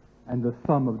and the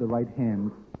thumb of the right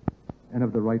hand and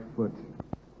of the right foot?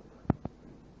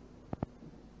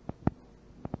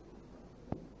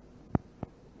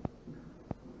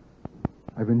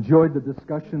 I've enjoyed the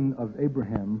discussion of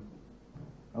Abraham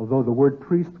Although the word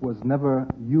priest was never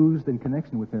used in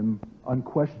connection with him,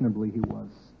 unquestionably he was.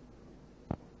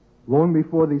 Long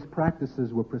before these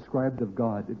practices were prescribed of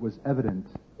God, it was evident,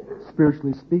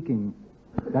 spiritually speaking,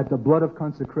 that the blood of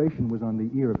consecration was on the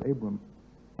ear of Abram.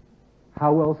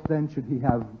 How else then should he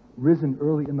have risen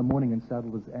early in the morning and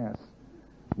saddled his ass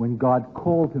when God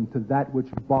called him to that which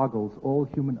boggles all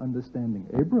human understanding?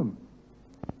 Abram,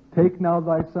 take now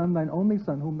thy son, thine only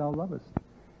son, whom thou lovest,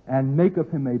 and make of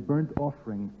him a burnt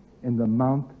offering in the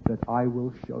mount that I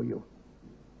will show you.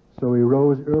 So he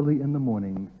rose early in the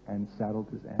morning and saddled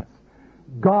his ass.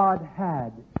 God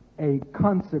had a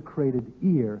consecrated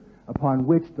ear upon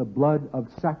which the blood of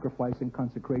sacrifice and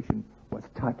consecration was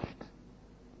touched.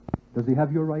 Does he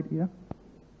have your right ear?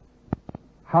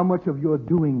 How much of your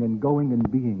doing and going and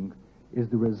being is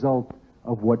the result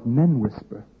of what men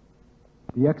whisper,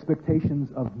 the expectations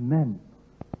of men,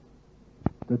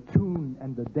 the tune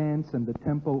and the dance and the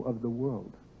tempo of the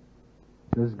world?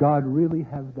 Does God really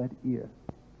have that ear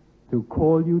to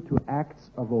call you to acts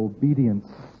of obedience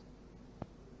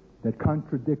that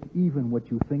contradict even what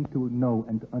you think to know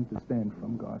and to understand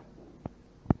from God?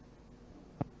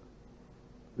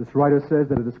 This writer says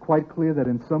that it is quite clear that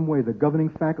in some way the governing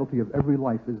faculty of every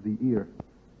life is the ear.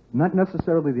 Not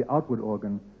necessarily the outward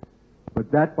organ,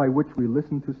 but that by which we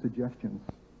listen to suggestions.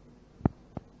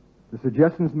 The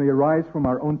suggestions may arise from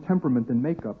our own temperament and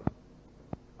makeup,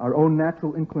 our own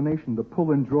natural inclination, the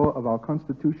pull and draw of our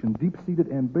constitution,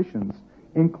 deep-seated ambitions,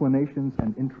 inclinations,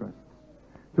 and interests.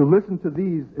 To listen to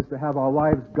these is to have our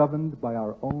lives governed by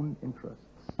our own interests.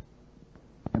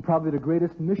 And probably the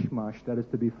greatest mishmash that is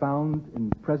to be found in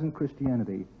present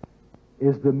Christianity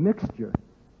is the mixture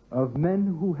of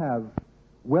men who have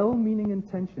well-meaning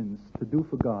intentions to do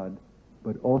for God,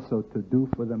 but also to do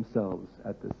for themselves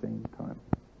at the same time,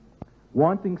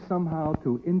 wanting somehow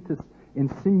to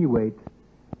insinuate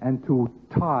and to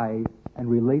tie and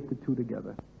relate the two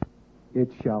together. It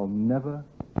shall never,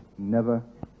 never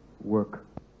work.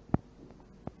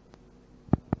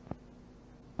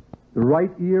 The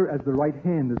right ear as the right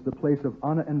hand is the place of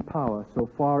honor and power so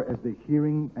far as the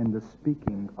hearing and the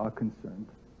speaking are concerned.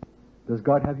 Does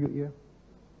God have your ear?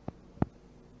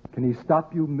 Can he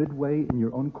stop you midway in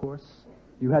your own course?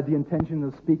 You had the intention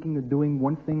of speaking or doing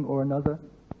one thing or another,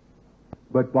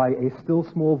 but by a still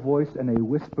small voice and a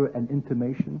whisper and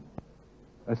intimation,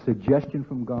 a suggestion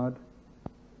from God,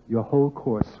 your whole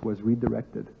course was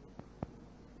redirected.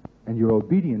 And your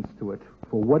obedience to it,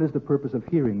 for what is the purpose of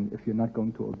hearing if you're not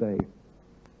going to obey,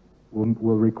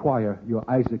 will require your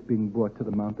Isaac being brought to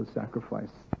the mount of sacrifice.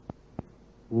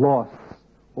 Loss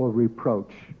or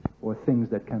reproach or things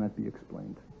that cannot be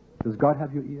explained. Does God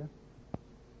have your ear?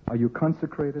 Are you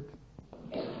consecrated?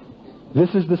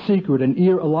 This is the secret, an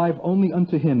ear alive only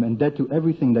unto him and dead to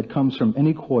everything that comes from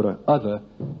any quarter other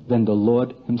than the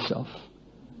Lord himself.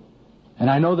 And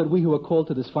I know that we who are called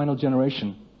to this final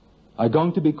generation are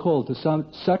going to be called to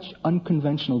such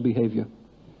unconventional behavior.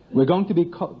 We're going to be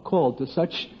called to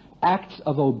such acts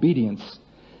of obedience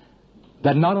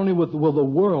that not only will the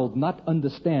world not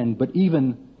understand, but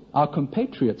even our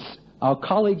compatriots, our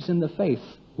colleagues in the faith,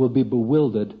 will be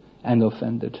bewildered and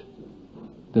offended.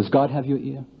 Does God have your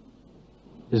ear?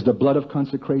 Is the blood of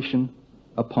consecration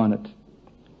upon it?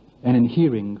 And in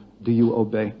hearing, do you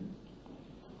obey?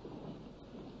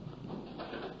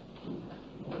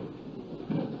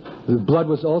 The blood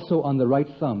was also on the right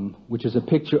thumb, which is a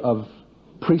picture of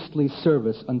priestly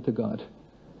service unto God.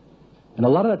 And a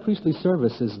lot of that priestly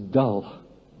service is dull.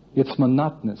 It's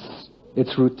monotonous.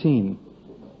 It's routine.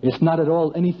 It's not at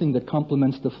all anything that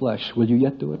complements the flesh. Will you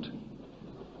yet do it?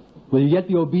 Will you yet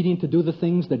be obedient to do the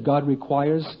things that God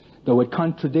requires, though it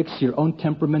contradicts your own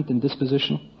temperament and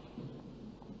disposition?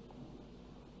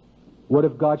 What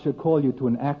if God should call you to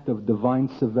an act of divine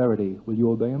severity? Will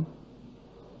you obey him?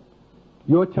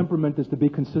 Your temperament is to be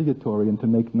conciliatory and to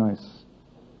make nice.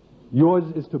 Yours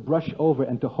is to brush over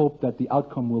and to hope that the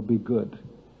outcome will be good.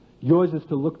 Yours is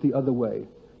to look the other way.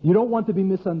 You don't want to be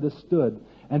misunderstood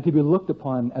and to be looked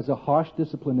upon as a harsh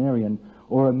disciplinarian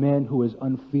or a man who is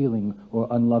unfeeling or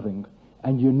unloving.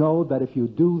 And you know that if you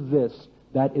do this,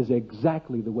 that is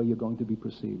exactly the way you're going to be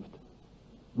perceived.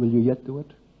 Will you yet do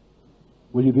it?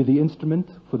 Will you be the instrument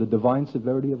for the divine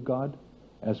severity of God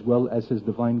as well as his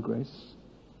divine grace?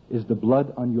 Is the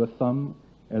blood on your thumb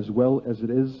as well as it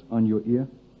is on your ear?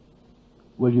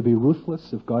 Will you be ruthless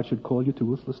if God should call you to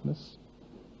ruthlessness?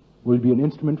 Will you be an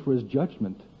instrument for his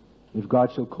judgment if God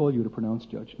shall call you to pronounce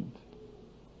judgment?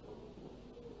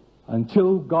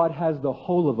 Until God has the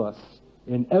whole of us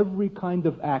in every kind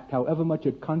of act, however much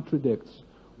it contradicts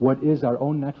what is our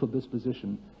own natural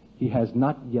disposition, he has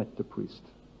not yet the priest.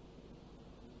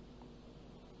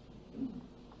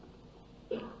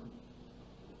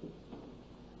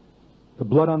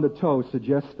 blood on the toe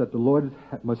suggests that the Lord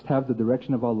must have the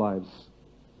direction of our lives,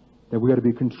 that we are to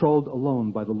be controlled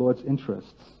alone by the Lord's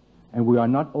interests, and we are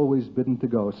not always bidden to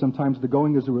go. Sometimes the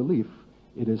going is a relief.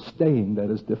 It is staying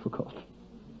that is difficult.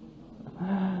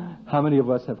 How many of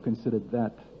us have considered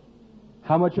that?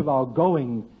 How much of our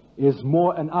going is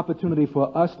more an opportunity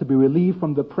for us to be relieved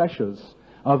from the pressures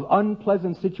of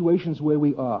unpleasant situations where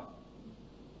we are,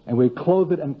 and we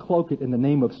clothe it and cloak it in the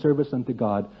name of service unto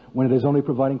God, when it is only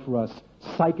providing for us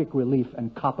psychic relief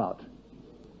and cop-out.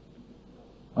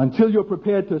 Until you're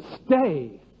prepared to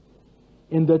stay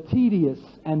in the tedious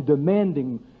and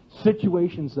demanding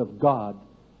situations of God,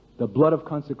 the blood of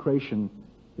consecration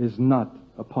is not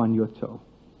upon your toe.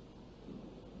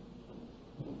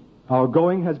 Our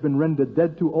going has been rendered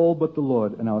dead to all but the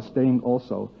Lord, and our staying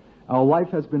also. Our life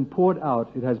has been poured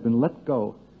out, it has been let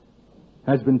go,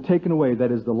 has been taken away,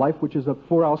 that is, the life which is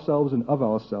for ourselves and of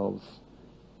ourselves,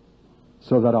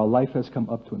 so that our life has come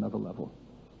up to another level.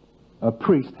 A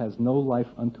priest has no life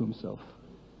unto himself.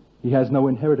 He has no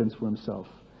inheritance for himself.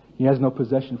 He has no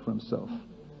possession for himself.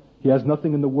 He has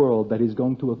nothing in the world that he's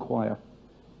going to acquire.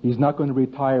 He's not going to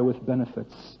retire with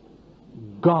benefits.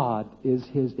 God is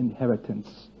his inheritance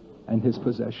and his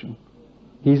possession.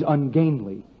 He's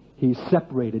ungainly. He's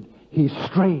separated. He's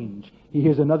strange. He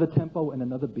hears another tempo and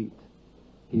another beat.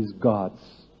 He's God's.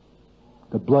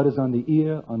 The blood is on the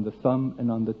ear, on the thumb,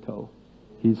 and on the toe.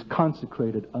 He's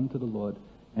consecrated unto the Lord,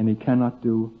 and he cannot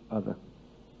do other.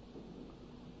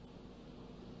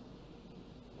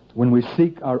 When we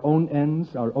seek our own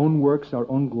ends, our own works, our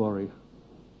own glory,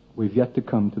 we've yet to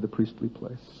come to the priestly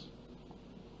place.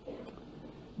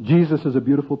 Jesus is a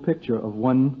beautiful picture of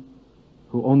one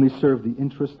who only served the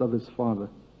interest of his Father,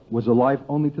 was alive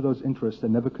only to those interests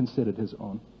and never considered his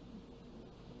own.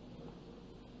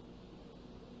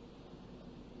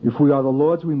 If we are the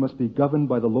Lord's, we must be governed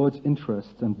by the Lord's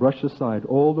interests and brush aside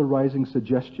all the rising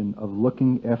suggestion of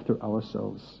looking after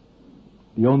ourselves.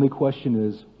 The only question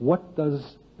is, what does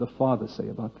the Father say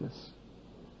about this?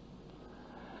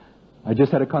 I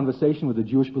just had a conversation with a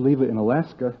Jewish believer in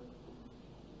Alaska,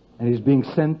 and he's being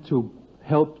sent to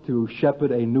help to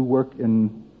shepherd a new work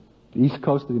in the East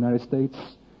Coast of the United States.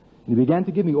 And he began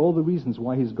to give me all the reasons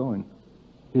why he's going.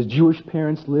 His Jewish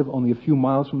parents live only a few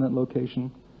miles from that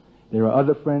location. There are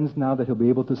other friends now that he'll be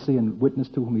able to see and witness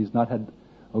to whom he's not had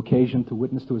occasion to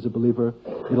witness to as a believer.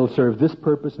 It'll serve this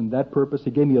purpose and that purpose.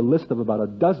 He gave me a list of about a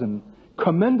dozen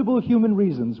commendable human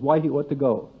reasons why he ought to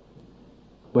go.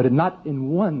 But not in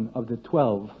one of the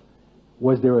 12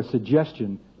 was there a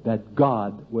suggestion that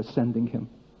God was sending him.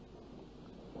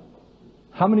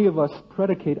 How many of us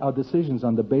predicate our decisions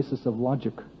on the basis of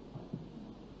logic?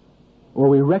 Or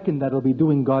we reckon that it'll be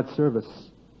doing God's service,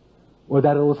 or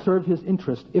that it'll serve his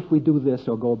interest if we do this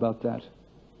or go about that,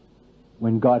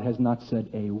 when God has not said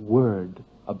a word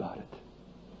about it?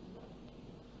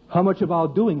 How much of our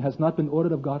doing has not been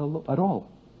ordered of God at all?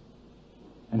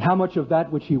 And how much of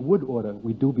that which he would order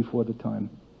we do before the time?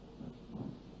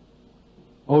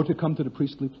 Oh, to come to the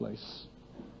priestly place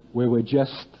where we're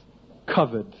just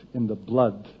covered in the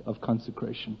blood of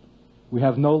consecration. We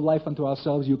have no life unto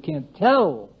ourselves. You can't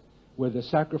tell where the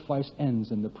sacrifice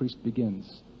ends and the priest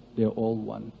begins. They're all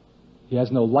one. He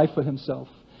has no life for himself.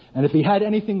 And if he had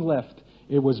anything left,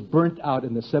 it was burnt out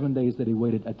in the 7 days that he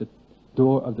waited at the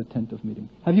door of the tent of meeting.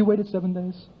 Have you waited 7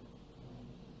 days?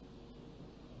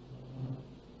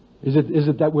 Is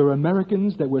it that we're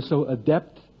Americans, that we're so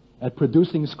adept at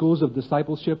producing schools of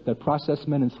discipleship that process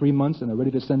men in 3 months and are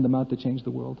ready to send them out to change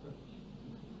the world?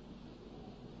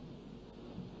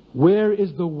 Where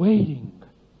is the waiting?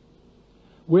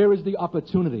 Where is the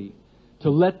opportunity to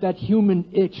let that human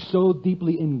itch so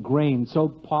deeply ingrained, so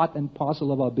part and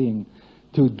parcel of our being,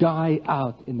 to die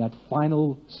out in that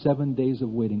final 7 days of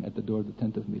waiting at the door of the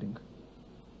tent of meeting?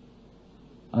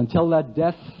 Until that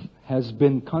death has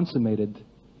been consummated,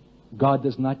 God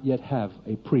does not yet have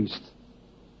a priest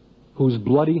whose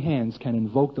bloody hands can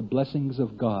invoke the blessings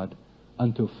of God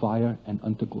unto fire and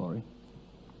unto glory.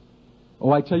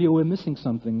 Oh, I tell you, we're missing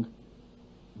something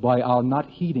by our not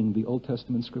heeding the Old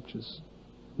Testament scriptures.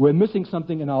 We're missing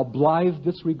something in our blithe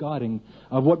disregarding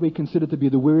of what we consider to be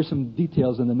the wearisome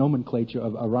details in the nomenclature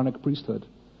of Aaronic priesthood.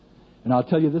 And I'll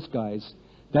tell you this, guys,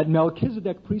 that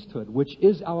Melchizedek priesthood, which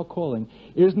is our calling,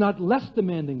 is not less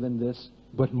demanding than this,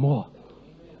 but more.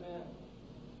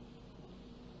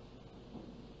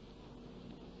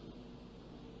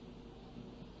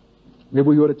 Maybe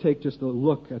we ought to take just a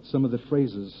look at some of the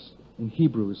phrases in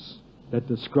Hebrews that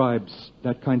describes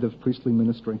that kind of priestly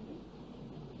ministry.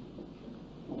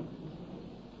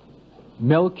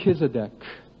 Melchizedek,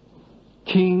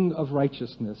 king of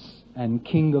righteousness and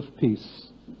king of peace.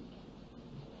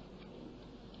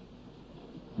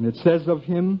 And it says of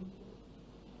him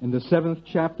in the 7th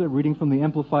chapter, reading from the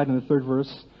Amplified in the 3rd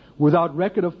verse, without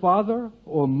record of father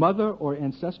or mother or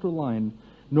ancestral line,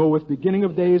 nor with beginning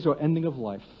of days or ending of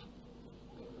life.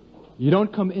 You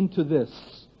don't come into this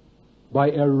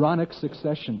by Aaronic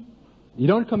succession. You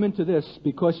don't come into this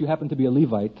because you happen to be a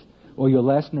Levite or your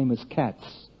last name is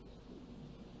Katz.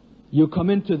 You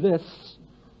come into this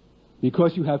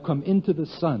because you have come into the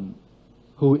Son,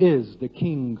 who is the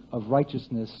King of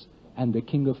righteousness and the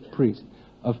King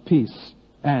of peace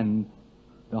and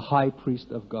the High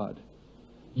Priest of God.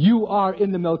 You are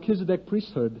in the Melchizedek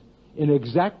priesthood in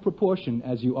exact proportion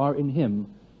as you are in him,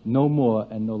 no more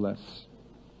and no less.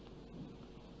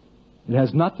 It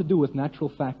has not to do with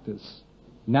natural factors,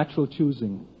 natural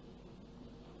choosing,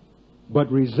 but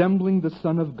resembling the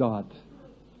Son of God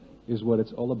is what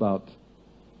it's all about.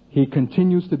 He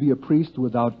continues to be a priest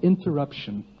without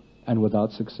interruption and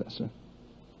without successor.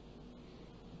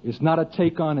 It's not a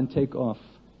take on and take off.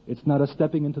 It's not a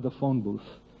stepping into the phone booth.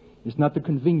 It's not the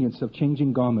convenience of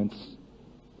changing garments.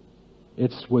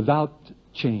 It's without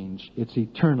change. It's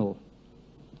eternal.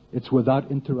 It's without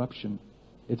interruption.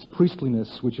 It's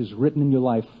priestliness, which is written in your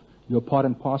life. You're part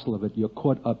and parcel of it. You're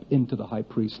caught up into the high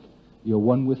priest. You're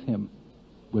one with him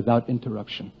without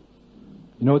interruption.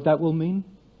 You know what that will mean?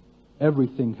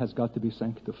 Everything has got to be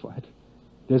sanctified.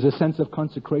 There's a sense of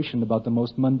consecration about the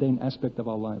most mundane aspect of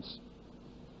our lives.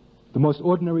 The most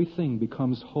ordinary thing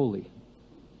becomes holy.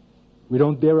 We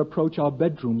don't dare approach our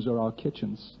bedrooms or our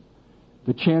kitchens.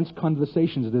 The chance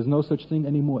conversations, there's no such thing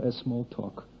anymore as small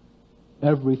talk.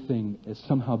 Everything has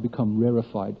somehow become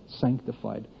rarefied,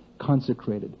 sanctified,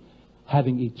 consecrated,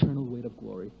 having eternal weight of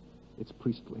glory. It's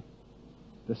priestly.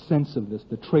 The sense of this,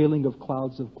 the trailing of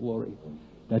clouds of glory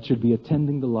that should be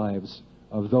attending the lives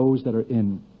of those that are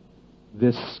in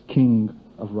this King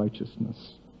of righteousness.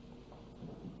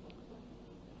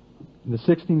 In the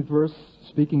 16th verse,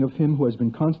 speaking of him who has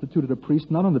been constituted a priest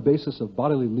not on the basis of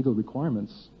bodily legal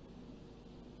requirements,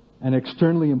 an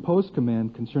externally imposed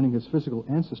command concerning his physical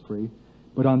ancestry,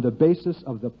 but on the basis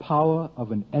of the power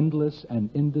of an endless and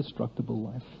indestructible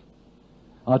life.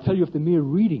 I'll tell you, if the mere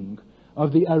reading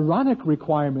of the Aaronic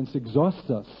requirements exhausts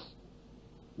us,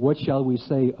 what shall we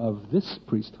say of this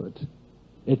priesthood?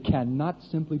 It cannot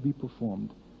simply be performed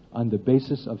on the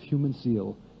basis of human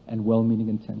zeal and well-meaning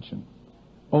intention.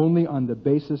 Only on the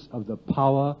basis of the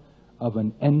power of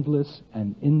an endless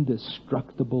and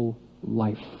indestructible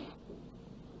life.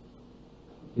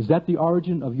 Is that the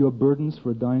origin of your burdens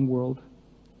for a dying world?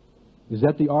 Is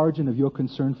that the origin of your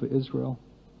concern for Israel,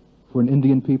 for an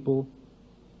Indian people,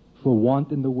 for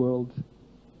want in the world?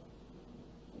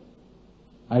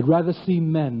 I'd rather see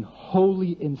men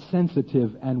wholly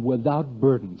insensitive and without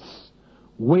burdens,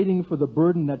 waiting for the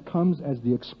burden that comes as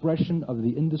the expression of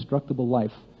the indestructible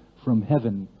life from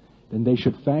heaven, than they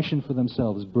should fashion for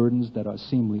themselves burdens that are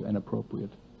seemly and appropriate.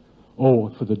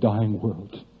 Oh, for the dying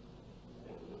world.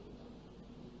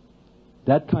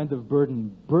 That kind of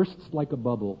burden bursts like a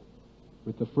bubble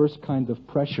with the first kind of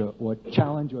pressure or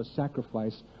challenge or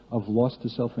sacrifice of loss to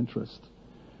self-interest.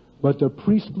 But the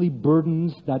priestly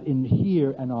burdens that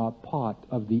inhere and are part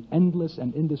of the endless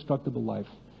and indestructible life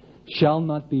shall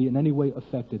not be in any way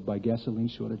affected by gasoline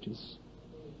shortages.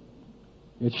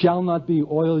 It shall not be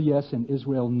oil yes and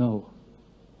Israel no.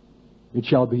 It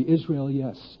shall be Israel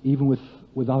yes, even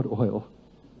without oil,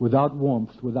 without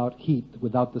warmth, without heat,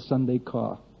 without the Sunday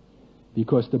car,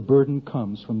 because the burden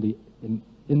comes from the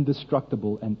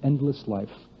indestructible and endless life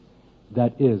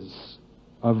that is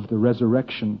of the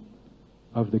resurrection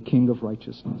of the King of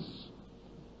righteousness,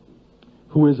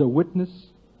 who is a witness,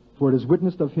 for it is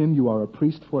witnessed of him you are a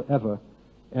priest forever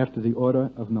after the order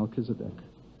of Melchizedek.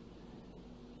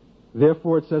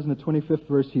 Therefore, it says in the 25th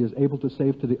verse, he is able to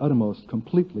save to the uttermost,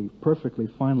 completely, perfectly,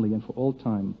 finally, and for all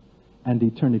time and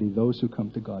eternity those who come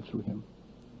to God through him.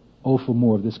 Oh, for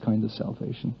more of this kind of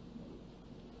salvation.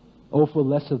 Oh, for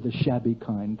less of the shabby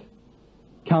kind.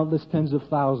 Countless tens of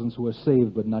thousands who are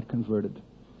saved but not converted.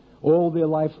 All their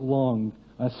life long,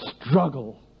 a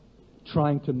struggle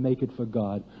trying to make it for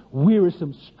God.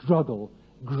 Wearisome struggle,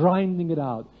 grinding it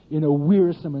out in a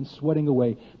wearisome and sweating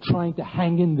away, trying to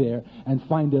hang in there and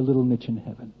find their little niche in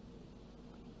heaven.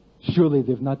 Surely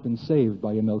they've not been saved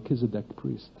by a Melchizedek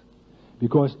priest,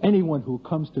 because anyone who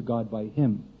comes to God by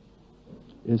him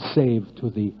is saved to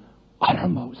the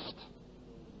uttermost.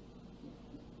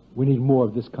 We need more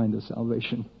of this kind of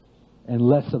salvation and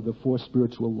less of the four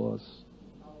spiritual laws.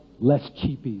 Less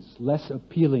cheapies, less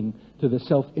appealing to the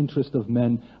self-interest of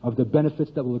men, of the benefits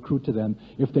that will accrue to them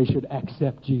if they should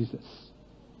accept Jesus.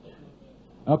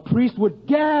 A priest would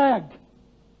gag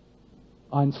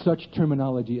on such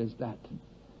terminology as that.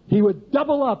 He would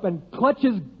double up and clutch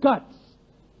his guts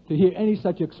to hear any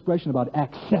such expression about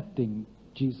accepting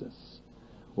Jesus,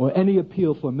 or any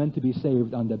appeal for men to be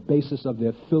saved on the basis of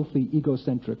their filthy,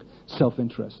 egocentric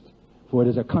self-interest. For it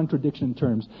is a contradiction in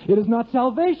terms. It is not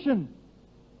salvation.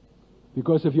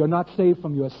 Because if you're not saved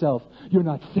from yourself, you're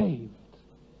not saved.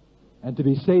 And to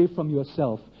be saved from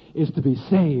yourself is to be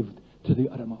saved to the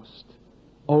uttermost.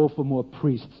 Oh, for more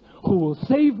priests who will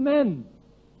save men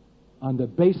on the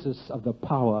basis of the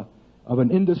power of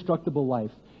an indestructible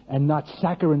life, and not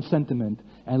saccharine sentiment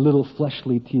and little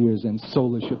fleshly tears and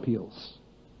soulish appeals.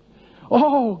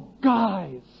 Oh,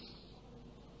 guys,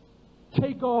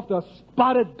 take off the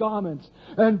spotted garments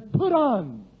and put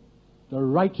on the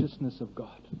righteousness of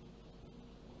God,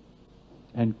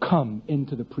 and come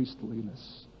into the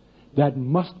priestliness that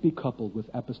must be coupled with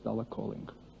apostolic calling.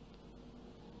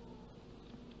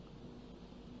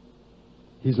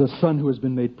 He's a son who has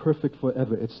been made perfect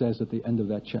forever, it says at the end of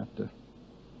that chapter.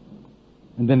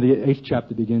 And then the 8th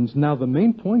chapter begins. Now the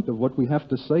main point of what we have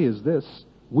to say is this: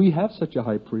 we have such a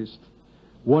high priest,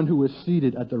 one who is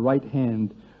seated at the right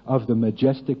hand of the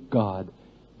majestic God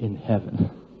in heaven.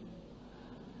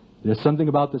 There's something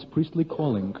about this priestly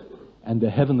calling and the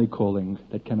heavenly calling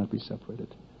that cannot be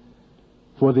separated.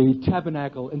 For the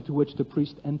tabernacle into which the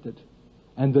priest entered,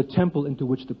 and the temple into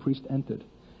which the priest entered,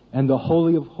 and the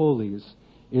Holy of Holies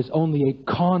is only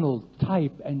a carnal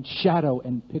type and shadow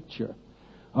and picture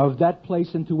of that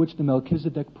place into which the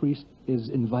Melchizedek priest is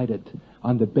invited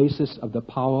on the basis of the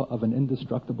power of an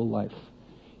indestructible life.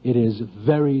 It is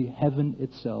very heaven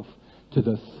itself to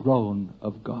the throne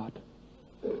of God.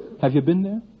 Have you been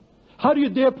there? How do you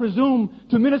dare presume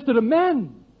to minister to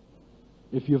men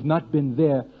if you've not been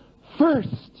there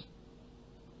first?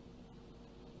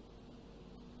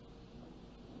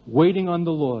 Waiting on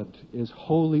the Lord is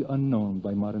wholly unknown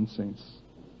by modern saints.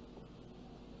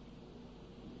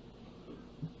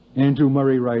 Andrew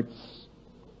Murray writes,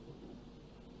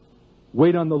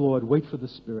 wait on the Lord, wait for the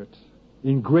Spirit.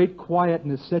 In great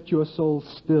quietness set your soul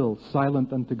still,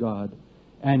 silent unto God,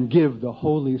 and give the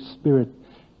Holy Spirit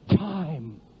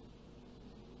time.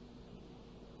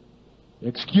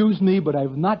 Excuse me, but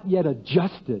I've not yet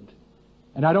adjusted,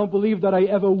 and I don't believe that I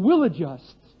ever will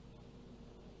adjust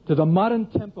to the modern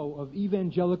tempo of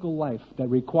evangelical life that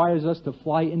requires us to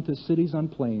fly into cities on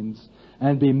planes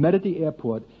and be met at the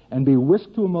airport and be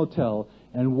whisked to a motel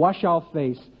and wash our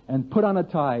face and put on a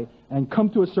tie and come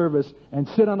to a service and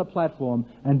sit on a platform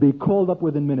and be called up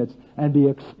within minutes and be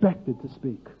expected to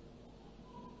speak.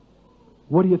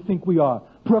 What do you think we are?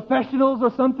 Professionals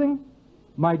or something?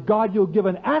 My God, you'll give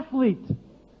an athlete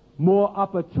more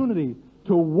opportunity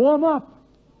to warm up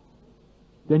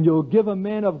than you'll give a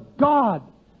man of God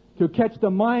to catch the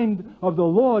mind of the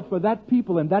Lord for that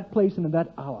people in that place and in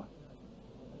that hour.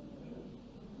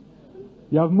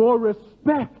 You have more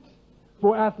respect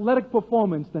for athletic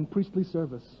performance than priestly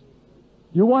service.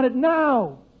 You want it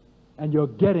now, and you're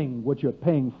getting what you're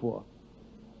paying for.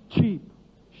 Cheap,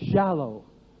 shallow,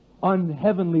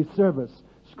 unheavenly service.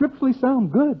 Scripturally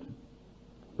sound good,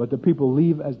 but the people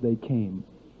leave as they came,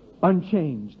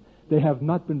 unchanged. They have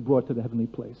not been brought to the heavenly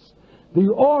place. The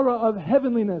aura of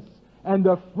heavenliness and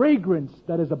the fragrance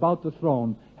that is about the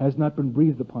throne has not been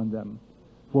breathed upon them,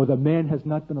 for the man has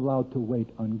not been allowed to wait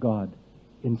on God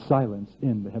in silence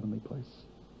in the heavenly place.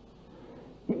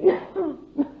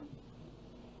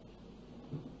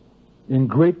 In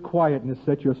great quietness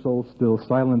set your soul still,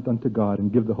 silent unto God,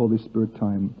 and give the Holy Spirit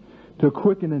time to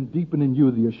quicken and deepen in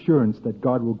you the assurance that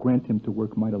God will grant him to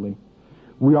work mightily.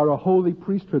 We are a holy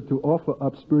priesthood to offer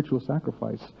up spiritual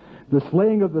sacrifice. The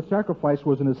slaying of the sacrifice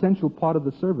was an essential part of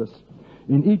the service.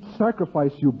 In each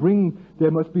sacrifice you bring, there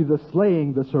must be the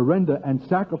slaying, the surrender, and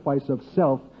sacrifice of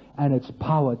self and its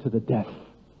power to the death.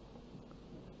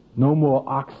 No more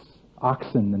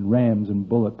oxen and rams and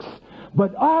bullocks,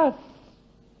 but us,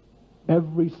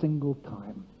 every single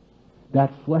time.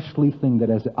 That fleshly thing that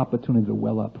has the opportunity to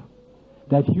well up.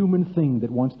 That human thing that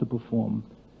wants to perform.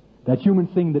 That human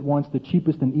thing that wants the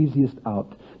cheapest and easiest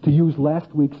out. To use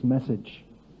last week's message,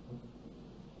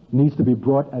 needs to be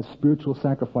brought as spiritual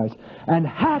sacrifice and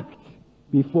hacked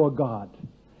before God.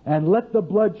 And let the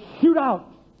blood shoot out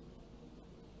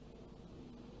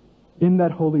in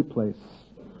that holy place.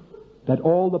 That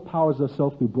all the powers of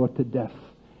self be brought to death.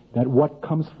 That what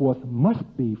comes forth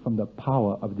must be from the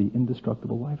power of the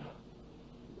indestructible life.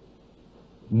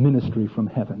 Ministry from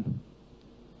heaven.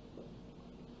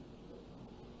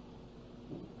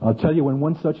 I'll tell you, when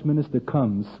one such minister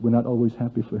comes, we're not always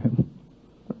happy for him.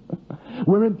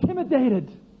 We're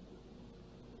intimidated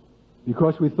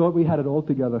because we thought we had it all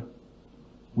together.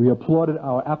 We applauded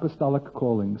our apostolic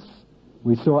callings,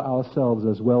 We saw ourselves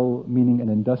as well-meaning and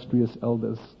industrious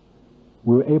elders.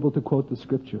 We were able to quote the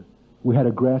Scripture. We had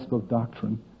a grasp of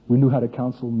doctrine. We knew how to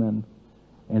counsel men.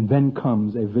 And then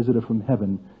comes a visitor from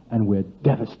heaven, and we're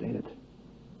devastated.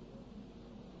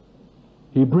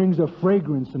 He brings a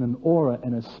fragrance and an aura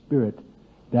and a spirit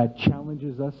that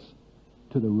challenges us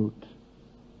to the root.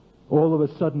 All of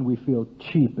a sudden we feel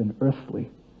cheap and earthly.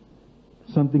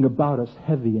 Something about us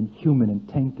heavy and human and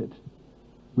tainted.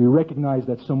 We recognize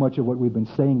that so much of what we've been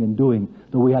saying and doing,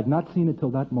 though we had not seen it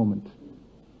till that moment,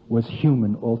 was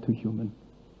human, all too human.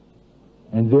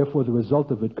 And therefore the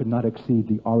result of it could not exceed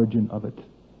the origin of it.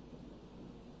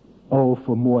 Oh,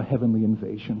 for more heavenly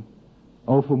invasion.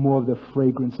 Oh, for more of the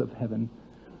fragrance of heaven.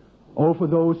 Oh, for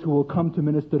those who will come to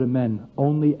minister to men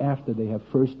only after they have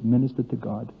first ministered to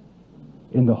God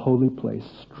in the holy place,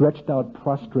 stretched out,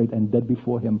 prostrate, and dead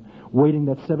before Him, waiting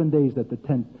that 7 days at the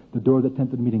tent, the door of the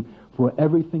tent of meeting, for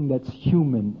everything that's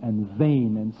human and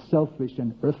vain and selfish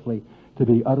and earthly to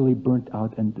be utterly burnt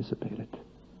out and dissipated,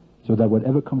 so that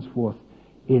whatever comes forth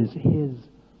is His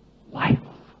life.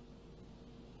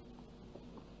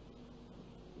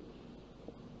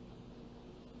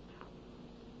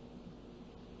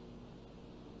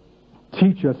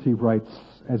 Teach us, he writes,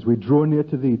 as we draw near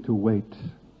to thee to wait,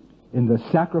 in the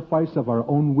sacrifice of our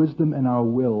own wisdom and our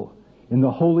will, in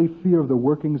the holy fear of the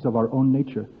workings of our own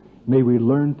nature, may we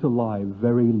learn to lie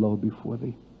very low before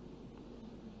thee.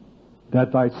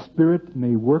 That thy Spirit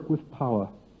may work with power.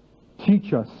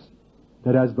 Teach us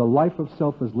that as the life of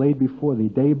self is laid before thee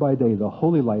day by day, the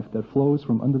holy life that flows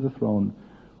from under the throne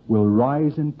will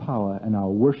rise in power, and our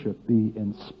worship be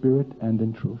in spirit and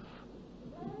in truth.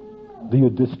 Do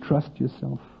you distrust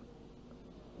yourself?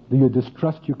 Do you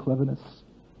distrust your cleverness?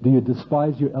 Do you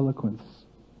despise your eloquence?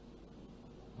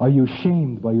 Are you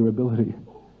shamed by your ability?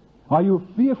 Are you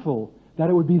fearful that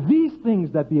it would be these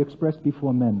things that be expressed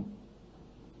before men?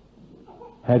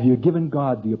 Have you given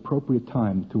God the appropriate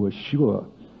time to assure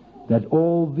that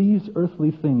all these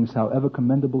earthly things, however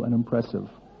commendable and impressive,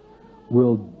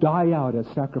 will die out as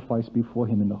sacrifice before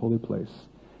Him in the holy place,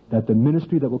 that the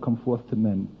ministry that will come forth to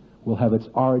men will have its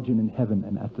origin in heaven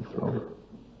and at the throne?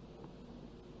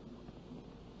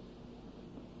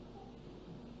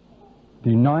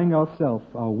 Denying ourselves,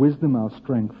 our wisdom, our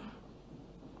strength,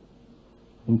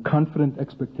 in confident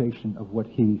expectation of what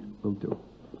He will do.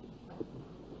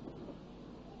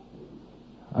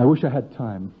 I wish I had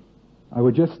time. I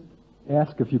would just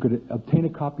ask if you could obtain a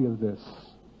copy of this,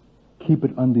 keep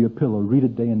it under your pillow, read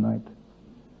it day and night.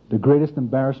 The greatest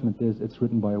embarrassment is it's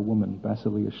written by a woman,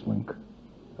 Basilia Schlink.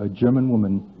 A German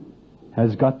woman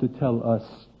has got to tell us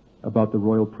about the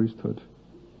royal priesthood.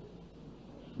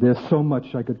 There's so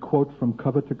much I could quote from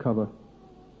cover to cover.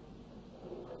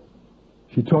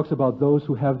 She talks about those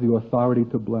who have the authority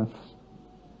to bless.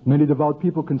 Many devout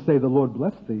people can say, "The Lord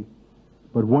bless thee,"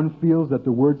 but one feels that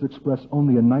the words express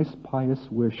only a nice, pious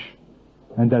wish,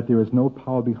 and that there is no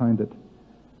power behind it.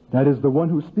 That is, the one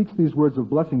who speaks these words of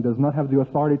blessing does not have the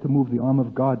authority to move the arm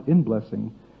of God in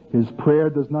blessing. His prayer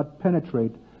does not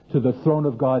penetrate to the throne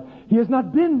of God. He has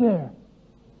not been there.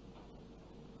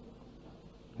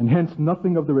 And hence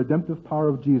nothing of the redemptive power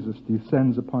of Jesus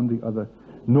descends upon the other,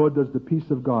 nor does the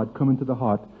peace of God come into the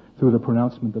heart through the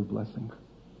pronouncement of blessing.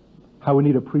 How we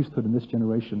need a priesthood in this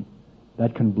generation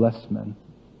that can bless men,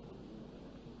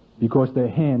 because their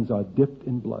hands are dipped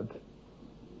in blood.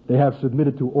 They have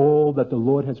submitted to all that the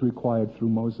Lord has required through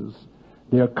Moses.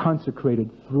 They are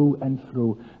consecrated through and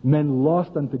through. Men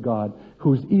lost unto God,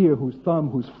 whose ear, whose thumb,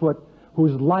 whose foot,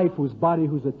 whose life, whose body,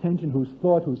 whose attention, whose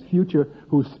thought, whose future,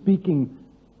 whose speaking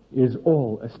is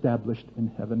all established in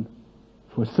heaven.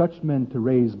 For such men to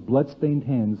raise blood-stained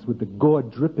hands with the gore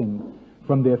dripping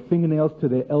from their fingernails to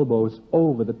their elbows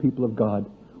over the people of God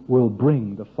will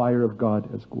bring the fire of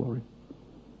God as glory.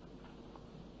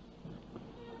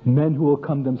 Men who will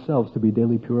come themselves to be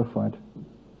daily purified.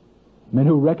 Men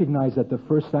who recognize that the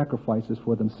first sacrifice is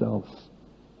for themselves,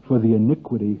 for the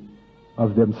iniquity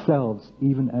of themselves,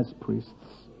 even as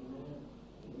priests.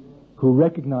 Who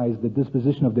recognize the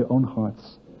disposition of their own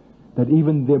hearts, that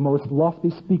even their most lofty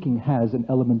speaking has an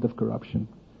element of corruption.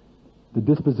 The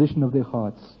disposition of their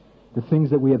hearts, the things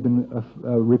that we have been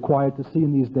required to see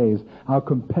in these days, our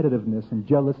competitiveness and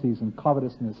jealousies and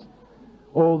covetousness,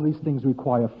 all these things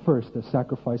require first a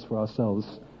sacrifice for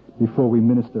ourselves before we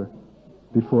minister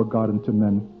before God and to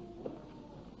men.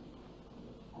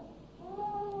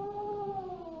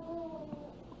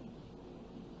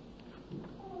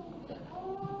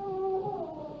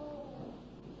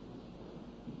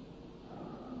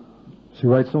 She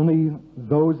writes, only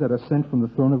those that are sent from the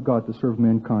throne of God to serve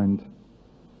mankind,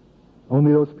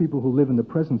 only those people who live in the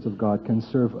presence of God can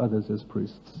serve others as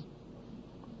priests.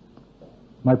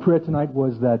 My prayer tonight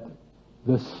was that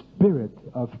the spirit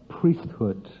of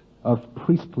priesthood, of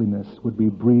priestliness, would be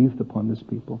breathed upon this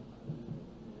people.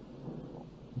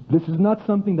 This is not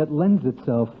something that lends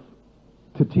itself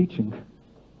to teaching.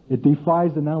 It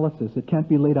defies analysis. It can't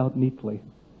be laid out neatly.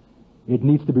 It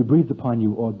needs to be breathed upon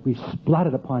you, or be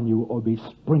splattered upon you, or be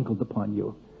sprinkled upon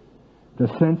you. The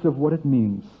sense of what it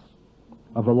means,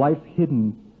 of a life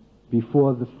hidden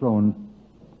before the throne.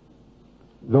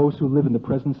 Those who live in the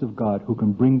presence of God, who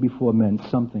can bring before men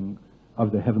something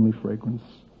of the heavenly fragrance.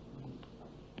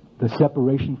 The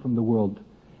separation from the world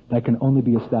that can only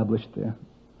be established there.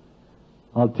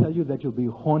 I'll tell you that you'll be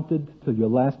haunted till your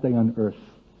last day on earth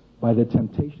by the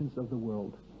temptations of the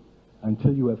world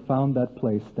until you have found that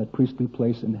place, that priestly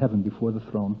place in heaven before the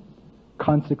throne,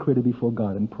 consecrated before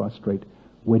God and prostrate,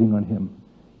 waiting on Him.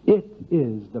 It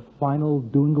is the final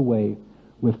doing away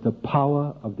with the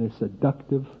power of the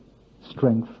seductive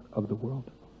strength of the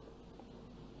world.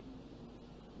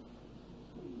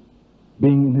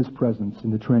 Being in His presence,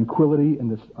 in the tranquility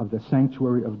of the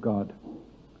sanctuary of God,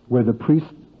 where the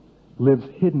priest lives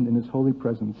hidden in His holy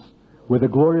presence, where the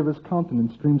glory of His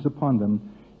countenance streams upon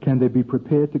them, can they be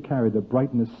prepared to carry the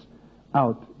brightness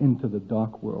out into the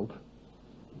dark world.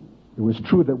 It was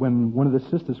true that when one of the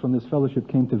sisters from this fellowship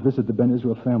came to visit the Ben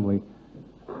Israel family,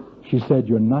 she said,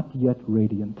 "You're not yet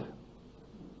radiant."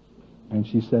 And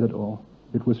she said it all.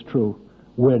 It was true.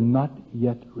 We're not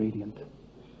yet radiant.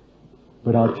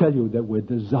 But I'll tell you that we're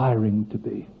desiring to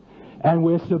be. And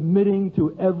we're submitting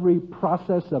to every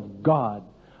process of God,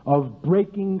 of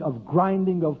breaking, of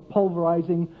grinding, of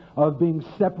pulverizing, of being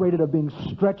separated, of being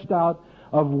stretched out,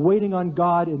 of waiting on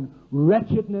God in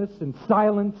wretchedness and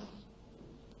silence,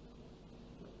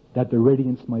 that the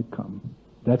radiance might come,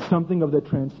 that something of the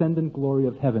transcendent glory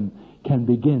of heaven can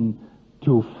begin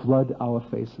to flood our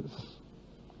faces.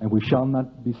 And we shall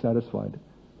not be satisfied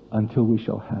until we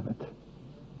shall have it.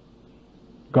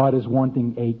 God is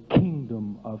wanting a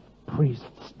kingdom of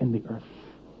priests in the earth.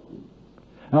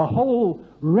 A whole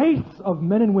race of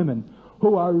men and women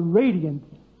who are radiant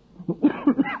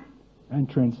and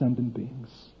transcendent beings,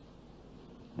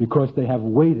 because they have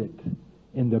waited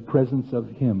in the presence of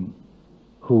Him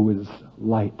who is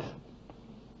light.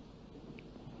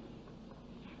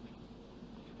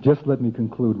 Just let me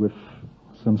conclude with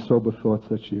some sober thoughts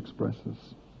that she expresses.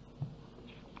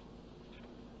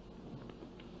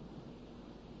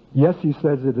 Yes, she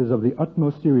says it is of the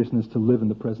utmost seriousness to live in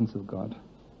the presence of God,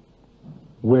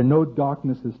 where no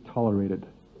darkness is tolerated.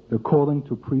 The calling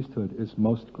to priesthood is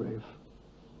most grave.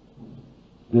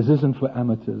 This isn't for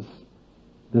amateurs.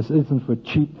 This isn't for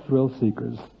cheap thrill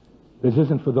seekers. This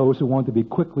isn't for those who want to be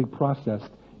quickly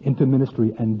processed into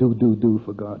ministry and do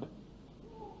for God.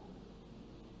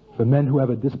 For men who have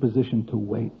a disposition to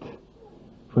wait.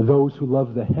 For those who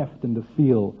love the heft and the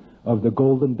feel of the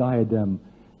golden diadem,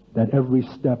 that every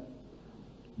step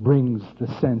brings the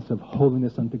sense of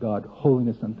holiness unto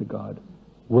God,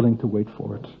 willing to wait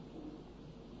for it.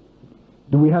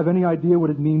 Do we have any idea what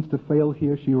it means to fail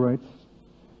here, she writes?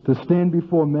 To stand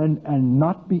before men and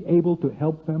not be able to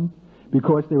help them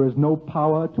because there is no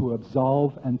power to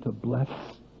absolve and to bless.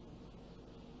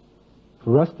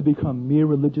 For us to become mere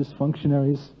religious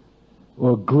functionaries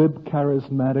or glib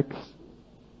charismatics,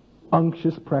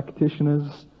 unctuous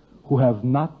practitioners who have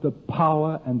not the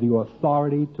power and the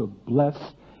authority to bless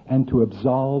and to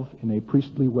absolve in a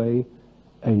priestly way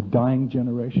a dying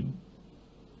generation.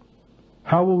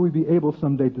 How will we be able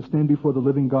someday to stand before the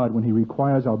living God when He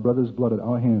requires our brother's blood at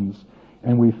our hands,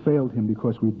 and we failed Him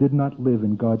because we did not live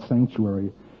in God's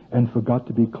sanctuary and forgot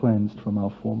to be cleansed from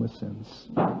our former sins?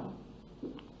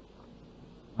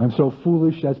 I'm so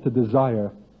foolish as to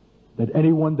desire that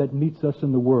anyone that meets us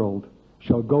in the world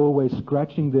shall go away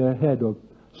scratching their head or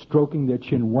stroking their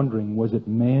chin, wondering, was it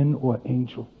man or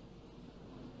angel?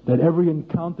 That every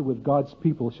encounter with God's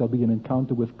people shall be an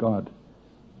encounter with God.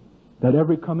 That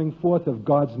every coming forth of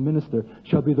God's minister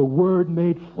shall be the Word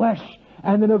made flesh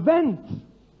and an event,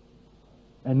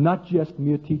 and not just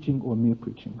mere teaching or mere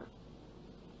preaching.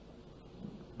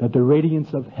 That the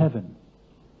radiance of heaven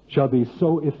shall be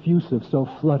so effusive, so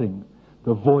flooding,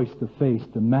 the voice, the face,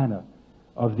 the manner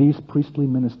of these priestly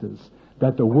ministers,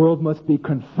 that the world must be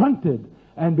confronted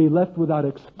and be left without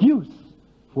excuse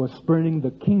for spurning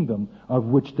the kingdom of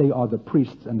which they are the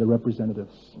priests and the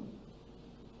representatives.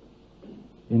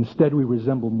 Instead, we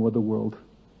resemble more the world.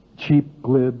 Cheap,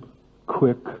 glib,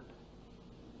 quick,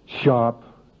 sharp.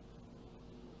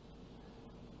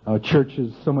 Our church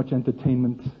is so much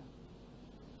entertainment.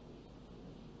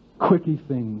 Quickie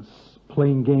things,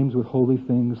 playing games with holy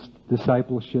things,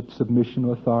 discipleship, submission,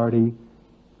 authority,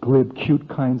 glib, cute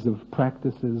kinds of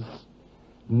practices,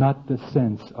 not the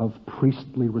sense of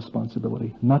priestly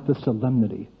responsibility, not the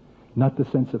solemnity, not the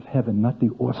sense of heaven, not the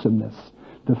awesomeness,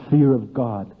 the fear of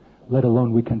God, let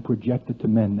alone we can project it to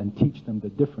men and teach them the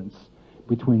difference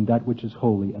between that which is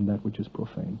holy and that which is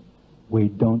profane. We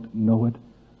don't know it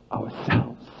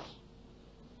ourselves.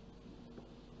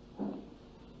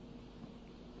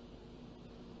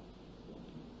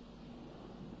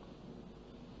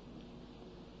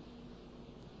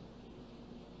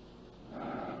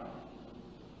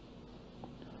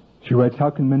 She writes, how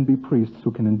can men be priests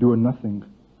who can endure nothing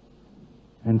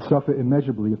and suffer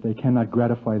immeasurably if they cannot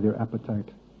gratify their appetite?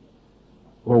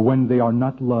 Or when they are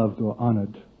not loved or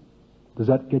honored? Does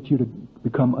that get you to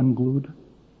become unglued?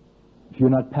 If you're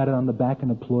not patted on the back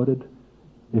and applauded,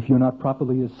 if you're not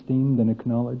properly esteemed and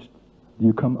acknowledged, do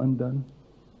you come undone?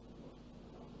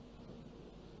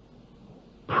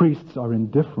 Priests are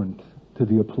indifferent to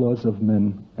the applause of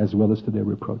men as well as to their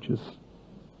reproaches.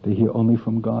 They hear only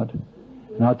from God.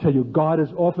 And I'll tell you, God is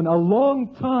often a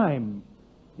long time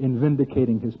in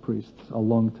vindicating his priests. A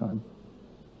long time.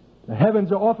 The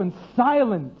heavens are often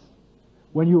silent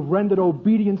when you've rendered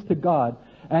obedience to God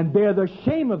and bear the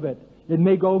shame of it. It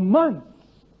may go months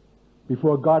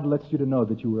before God lets you to know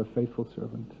that you were a faithful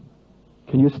servant.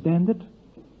 Can you stand it?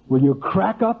 Will you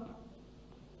crack up?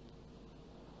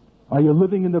 Are you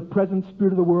living in the present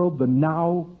spirit of the world, the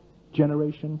now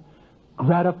generation?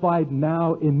 Gratified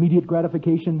now, immediate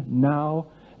gratification now,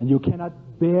 and you cannot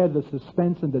bear the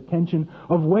suspense and the tension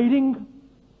of waiting?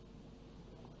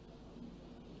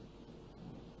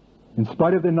 In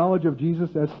spite of their knowledge of Jesus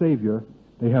as Savior,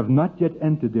 they have not yet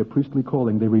entered their priestly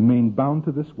calling. They remain bound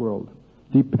to this world,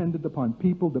 dependent upon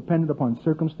people, dependent upon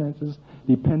circumstances,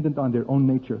 dependent on their own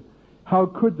nature. How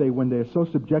could they, when they are so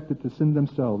subjected to sin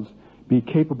themselves, be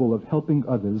capable of helping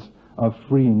others, of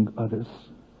freeing others?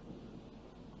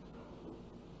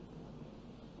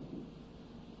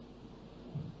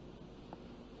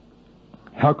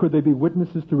 How could they be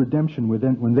witnesses to redemption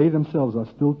when they themselves are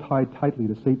still tied tightly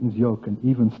to Satan's yoke and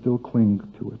even still cling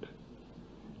to it?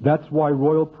 That's why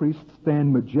royal priests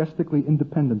stand majestically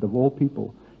independent of all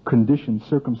people, conditions,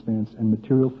 circumstance, and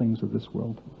material things of this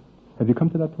world. Have you come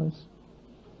to that place?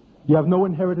 You have no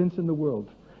inheritance in the world.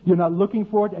 You're not looking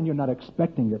for it and you're not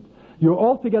expecting it. You're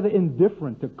altogether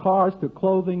indifferent to cars, to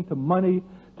clothing, to money,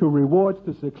 to rewards,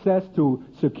 to success, to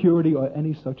security, or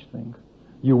any such thing.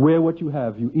 You wear what you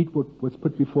have. You eat what's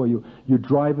put before you. You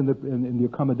drive in the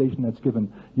accommodation that's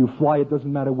given. You fly. It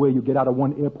doesn't matter where you get out of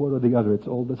one airport or the other. It's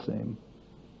all the same.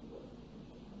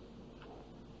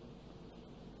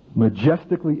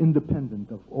 Majestically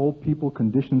independent of all people,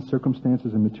 conditions,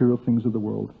 circumstances, and material things of the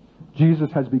world.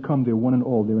 Jesus has become their one and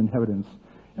all, their inheritance.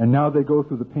 And now they go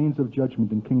through the pains of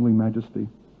judgment in kingly majesty.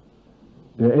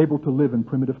 They're able to live in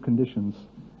primitive conditions.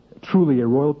 Truly a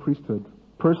royal priesthood,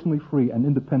 personally free and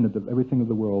independent of everything of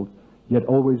the world, yet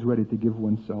always ready to give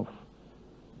oneself.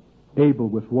 Able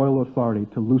with royal authority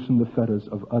to loosen the fetters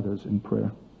of others in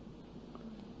prayer.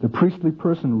 The priestly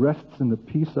person rests in the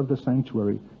peace of the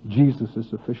sanctuary. Jesus is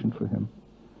sufficient for him.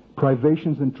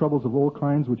 Privations and troubles of all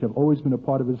kinds, which have always been a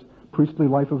part of his priestly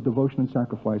life of devotion and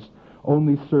sacrifice,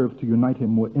 only serve to unite him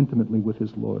more intimately with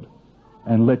his Lord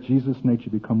and let Jesus'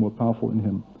 nature become more powerful in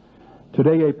him.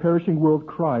 Today, a perishing world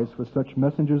cries for such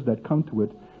messengers that come to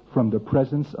it from the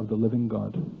presence of the living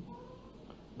God.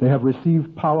 They have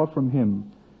received power from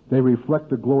him. They reflect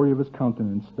the glory of his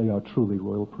countenance. They are truly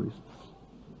royal priests.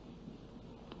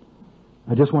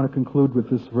 I just want to conclude with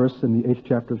this verse in the 8th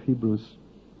chapter of Hebrews.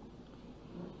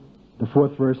 The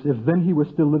 4th verse, if then he were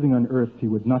still living on earth, he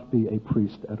would not be a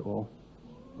priest at all.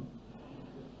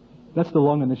 That's the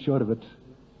long and the short of it.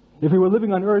 If he were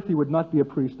living on earth, he would not be a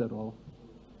priest at all.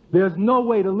 There's no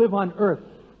way to live on earth,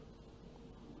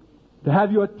 to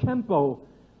have your tempo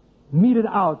meted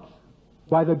out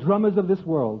by the drummers of this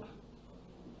world,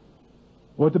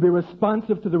 or to be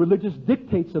responsive to the religious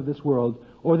dictates of this world,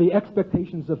 or the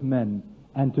expectations of men,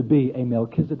 and to be a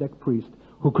Melchizedek priest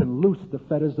who can loose the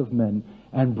fetters of men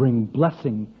and bring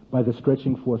blessing by the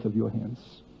stretching forth of your hands.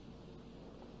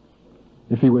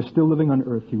 If he were still living on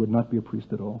earth, he would not be a priest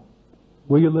at all.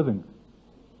 Where are you living?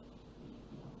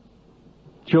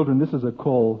 Children, this is a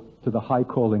call to the high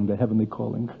calling, the heavenly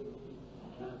calling.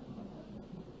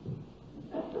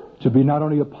 To be not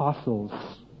only apostles,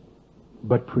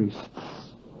 but priests.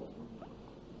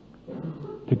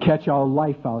 To catch our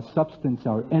life, our substance,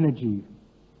 our energy,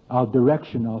 our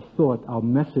direction, our thought, our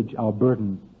message, our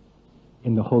burden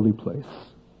in the holy place.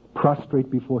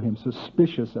 Prostrate before him,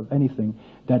 suspicious of anything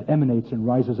that emanates and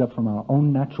rises up from our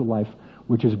own natural life,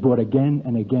 which is brought again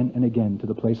and again and again to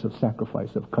the place of sacrifice,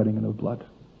 of cutting and of blood.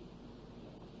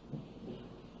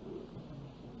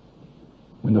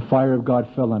 When the fire of God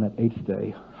fell on that 8th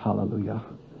day, hallelujah,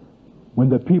 when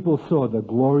the people saw the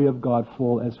glory of God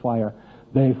fall as fire,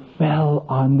 they fell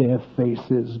on their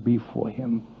faces before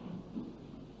him.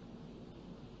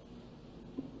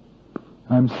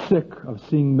 I'm sick of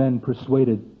seeing men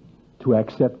persuaded to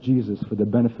accept Jesus for the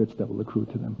benefits that will accrue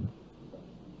to them.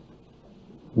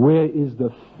 Where is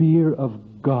the fear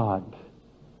of God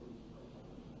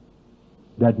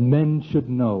that men should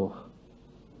know?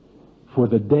 For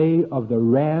the day of the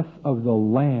wrath of the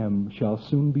Lamb shall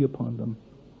soon be upon them.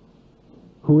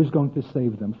 Who is going to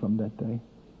save them from that day?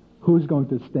 Who is going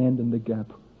to stand in the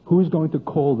gap? Who is going to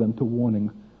call them to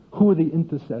warning? Who are the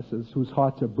intercessors whose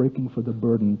hearts are breaking for the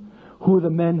burden? Who are the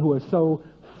men who are so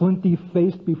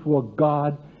flinty-faced before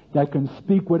God that can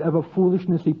speak whatever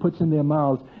foolishness he puts in their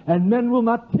mouths, and men will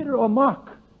not titter or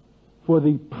mock, for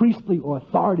the priestly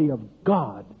authority of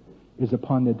God is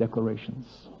upon their declarations?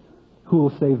 Who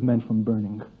will save men from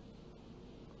burning?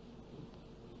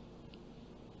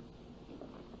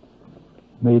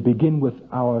 May it begin with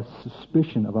our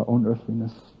suspicion of our own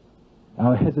earthliness,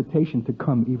 our hesitation to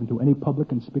come even to any public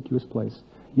conspicuous place,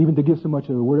 even to give so much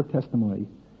of a word of testimony,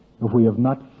 if we have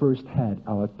not first had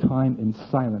our time in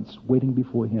silence waiting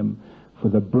before him for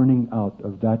the burning out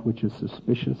of that which is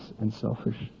suspicious and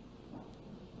selfish.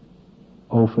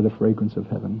 Oh, for the fragrance of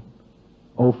heaven.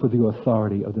 Oh, for the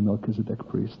authority of the Melchizedek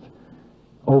priest.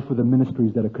 Oh, for the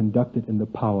ministries that are conducted in the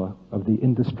power of the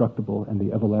indestructible and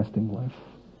the everlasting life.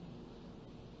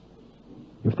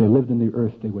 If they lived in the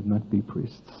earth, they would not be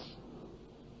priests.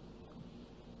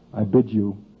 I bid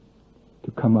you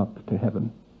to come up to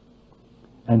heaven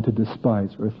and to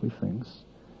despise earthly things.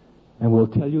 And will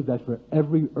tell you that for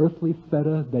every earthly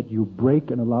fetter that you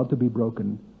break and allow to be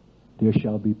broken, there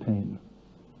shall be pain.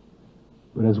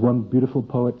 But as one beautiful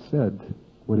poet said,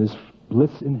 what is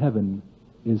bliss in heaven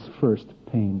is first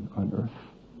pain on earth.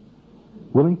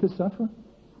 Willing to suffer?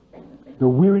 The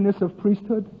weariness of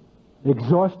priesthood?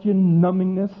 Exhaustion,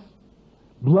 numbingness,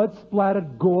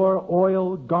 blood-splattered gore,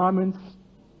 oil, garments,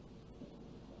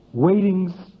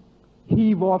 waitings,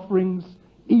 heave offerings,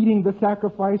 eating the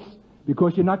sacrifice,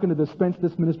 because you're not going to dispense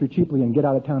this ministry cheaply and get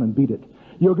out of town and beat it.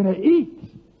 You're going to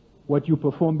eat what you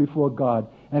perform before God,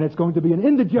 and it's going to be an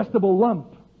indigestible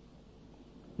lump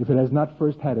if it has not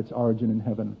first had its origin in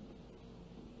heaven.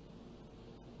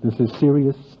 This is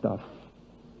serious stuff.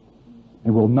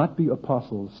 And will not be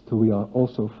apostles till we are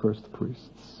also first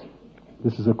priests.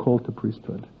 This is a call to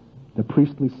priesthood. The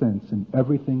priestly sense in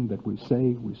everything that we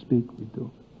say, we speak, we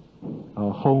do.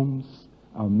 Our homes,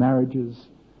 our marriages,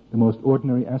 the most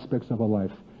ordinary aspects of our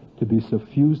life, to be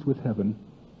suffused with heaven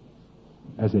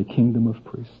as a kingdom of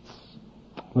priests.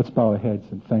 Let's bow our heads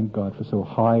and thank God for so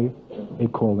high a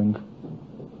calling.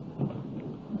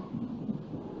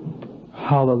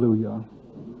 Hallelujah.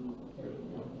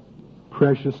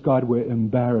 Precious God, we're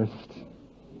embarrassed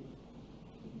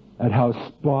at how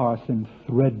sparse and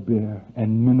threadbare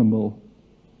and minimal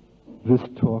this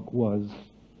talk was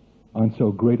on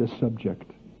so great a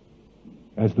subject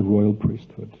as the royal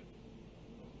priesthood.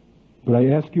 But I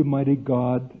ask you, mighty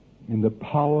God, in the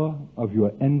power of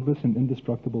your endless and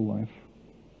indestructible life,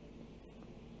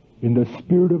 in the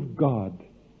Spirit of God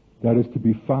that is to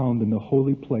be found in the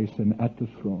holy place and at the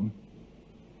throne,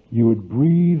 you would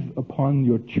breathe upon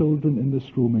your children in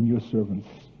this room and your servants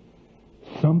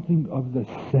something of the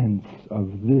sense of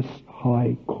this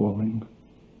high calling.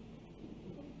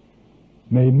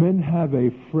 May men have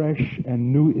a fresh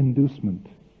and new inducement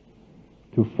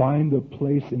to find a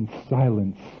place in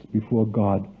silence before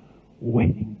God,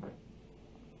 waiting.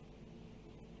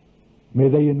 May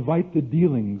they invite the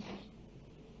dealings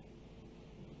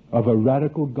of a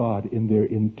radical God in their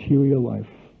interior life,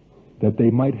 that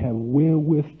they might have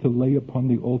wherewith to lay upon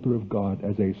the altar of God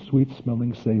as a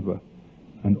sweet-smelling savor,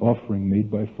 an offering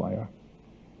made by fire,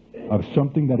 of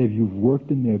something that if you've worked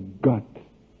in their gut,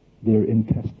 their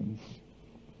intestines,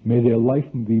 may their life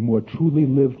be more truly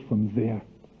lived from there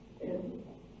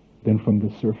than from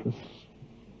the surface.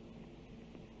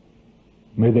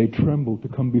 May they tremble to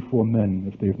come before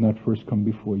men if they have not first come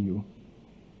before you.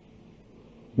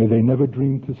 May they never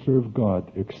dream to serve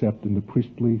God except in the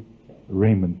priestly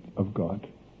raiment of God.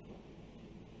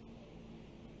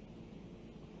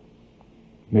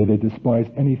 May they despise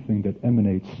anything that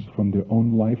emanates from their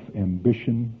own life,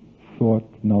 ambition, thought,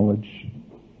 knowledge.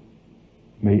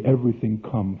 May everything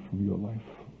come from your life.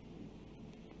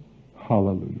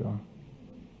 Hallelujah.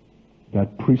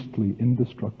 That priestly,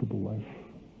 indestructible life.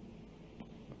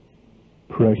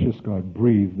 Precious God,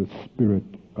 breathe the spirit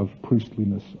of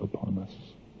priestliness upon us.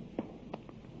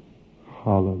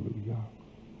 Hallelujah.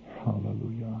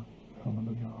 Hallelujah.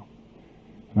 Hallelujah.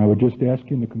 And I would just ask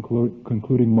you in the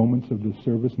concluding moments of this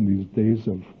service, in these days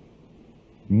of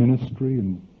ministry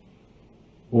and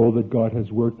all that God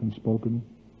has worked and spoken,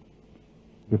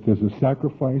 if there's a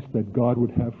sacrifice that God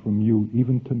would have from you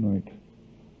even tonight,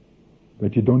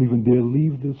 that you don't even dare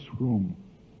leave this room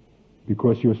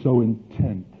because you're so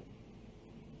intent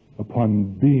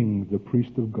upon being the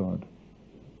priest of God,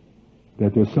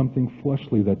 that there's something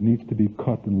fleshly that needs to be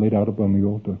cut and laid out upon the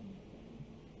altar,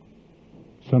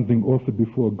 something offered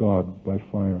before God by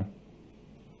fire,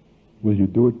 will you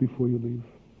do it before you leave?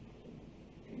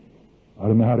 I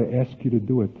don't know how to ask you to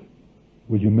do it.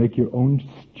 Will you make your own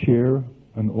chair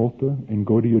an altar and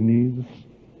go to your knees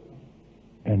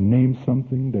and name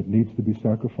something that needs to be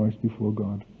sacrificed before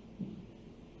God?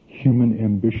 Human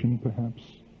ambition, perhaps,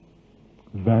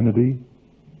 vanity,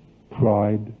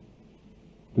 pride,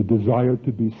 the desire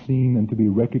to be seen and to be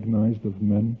recognized of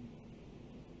men,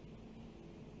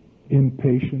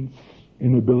 impatience,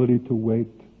 inability to wait,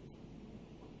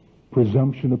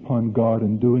 presumption upon God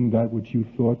and doing that which you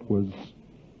thought was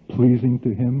pleasing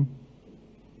to Him,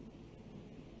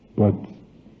 but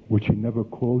which He never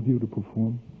called you to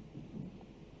perform.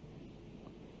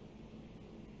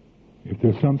 If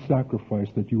there's some sacrifice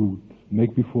that you would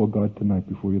make before God tonight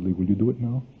before you leave, will you do it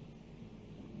now?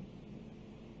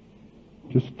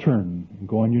 Just turn and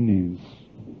go on your knees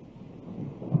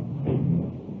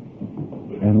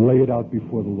and lay it out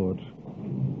before the Lord.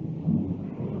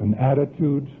 An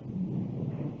attitude,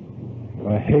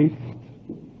 a haste,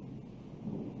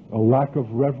 a lack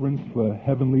of reverence for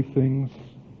heavenly things,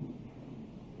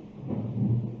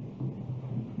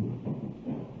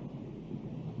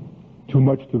 too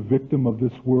much the victim of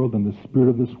this world and the spirit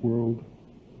of this world,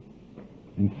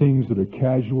 in things that are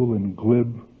casual and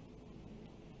glib,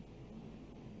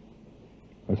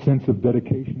 a sense of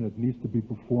dedication that needs to be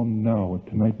performed now and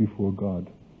tonight before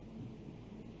God.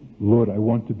 Lord, I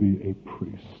want to be a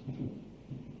priest.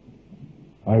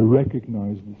 I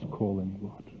recognize this calling,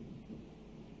 Lord.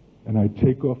 And I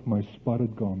take off my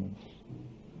spotted garments.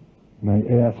 And I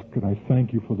ask and I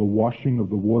thank you for the washing of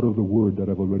the water of the Word that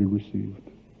I've already received.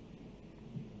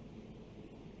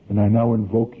 And I now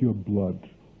invoke your blood,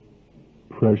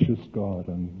 precious God,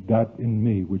 and that in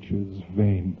me which is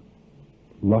vain,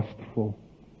 lustful,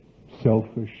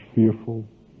 selfish, fearful,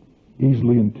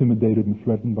 easily intimidated and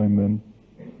threatened by men,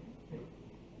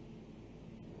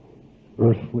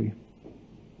 earthly.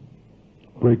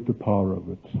 Break the power of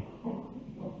it.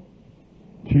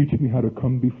 Teach me how to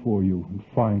come before you and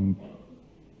find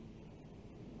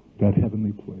that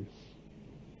heavenly place.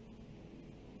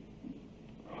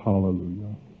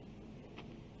 Hallelujah.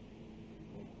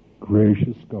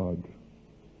 Gracious God,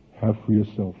 have for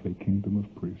yourself a kingdom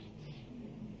of priests.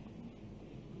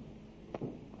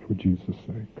 For Jesus'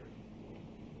 sake.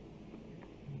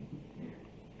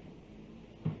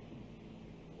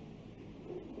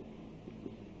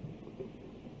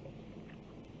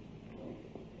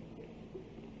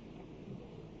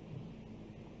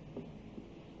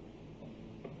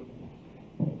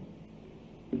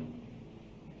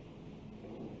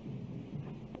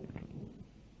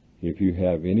 If you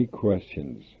have any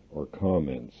questions or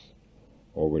comments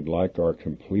or would like our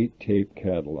complete tape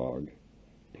catalog,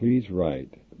 please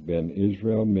write Ben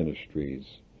Israel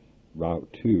Ministries,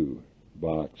 Route 2,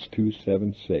 Box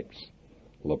 276,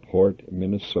 LaPorte,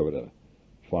 Minnesota,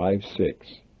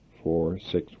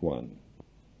 56461.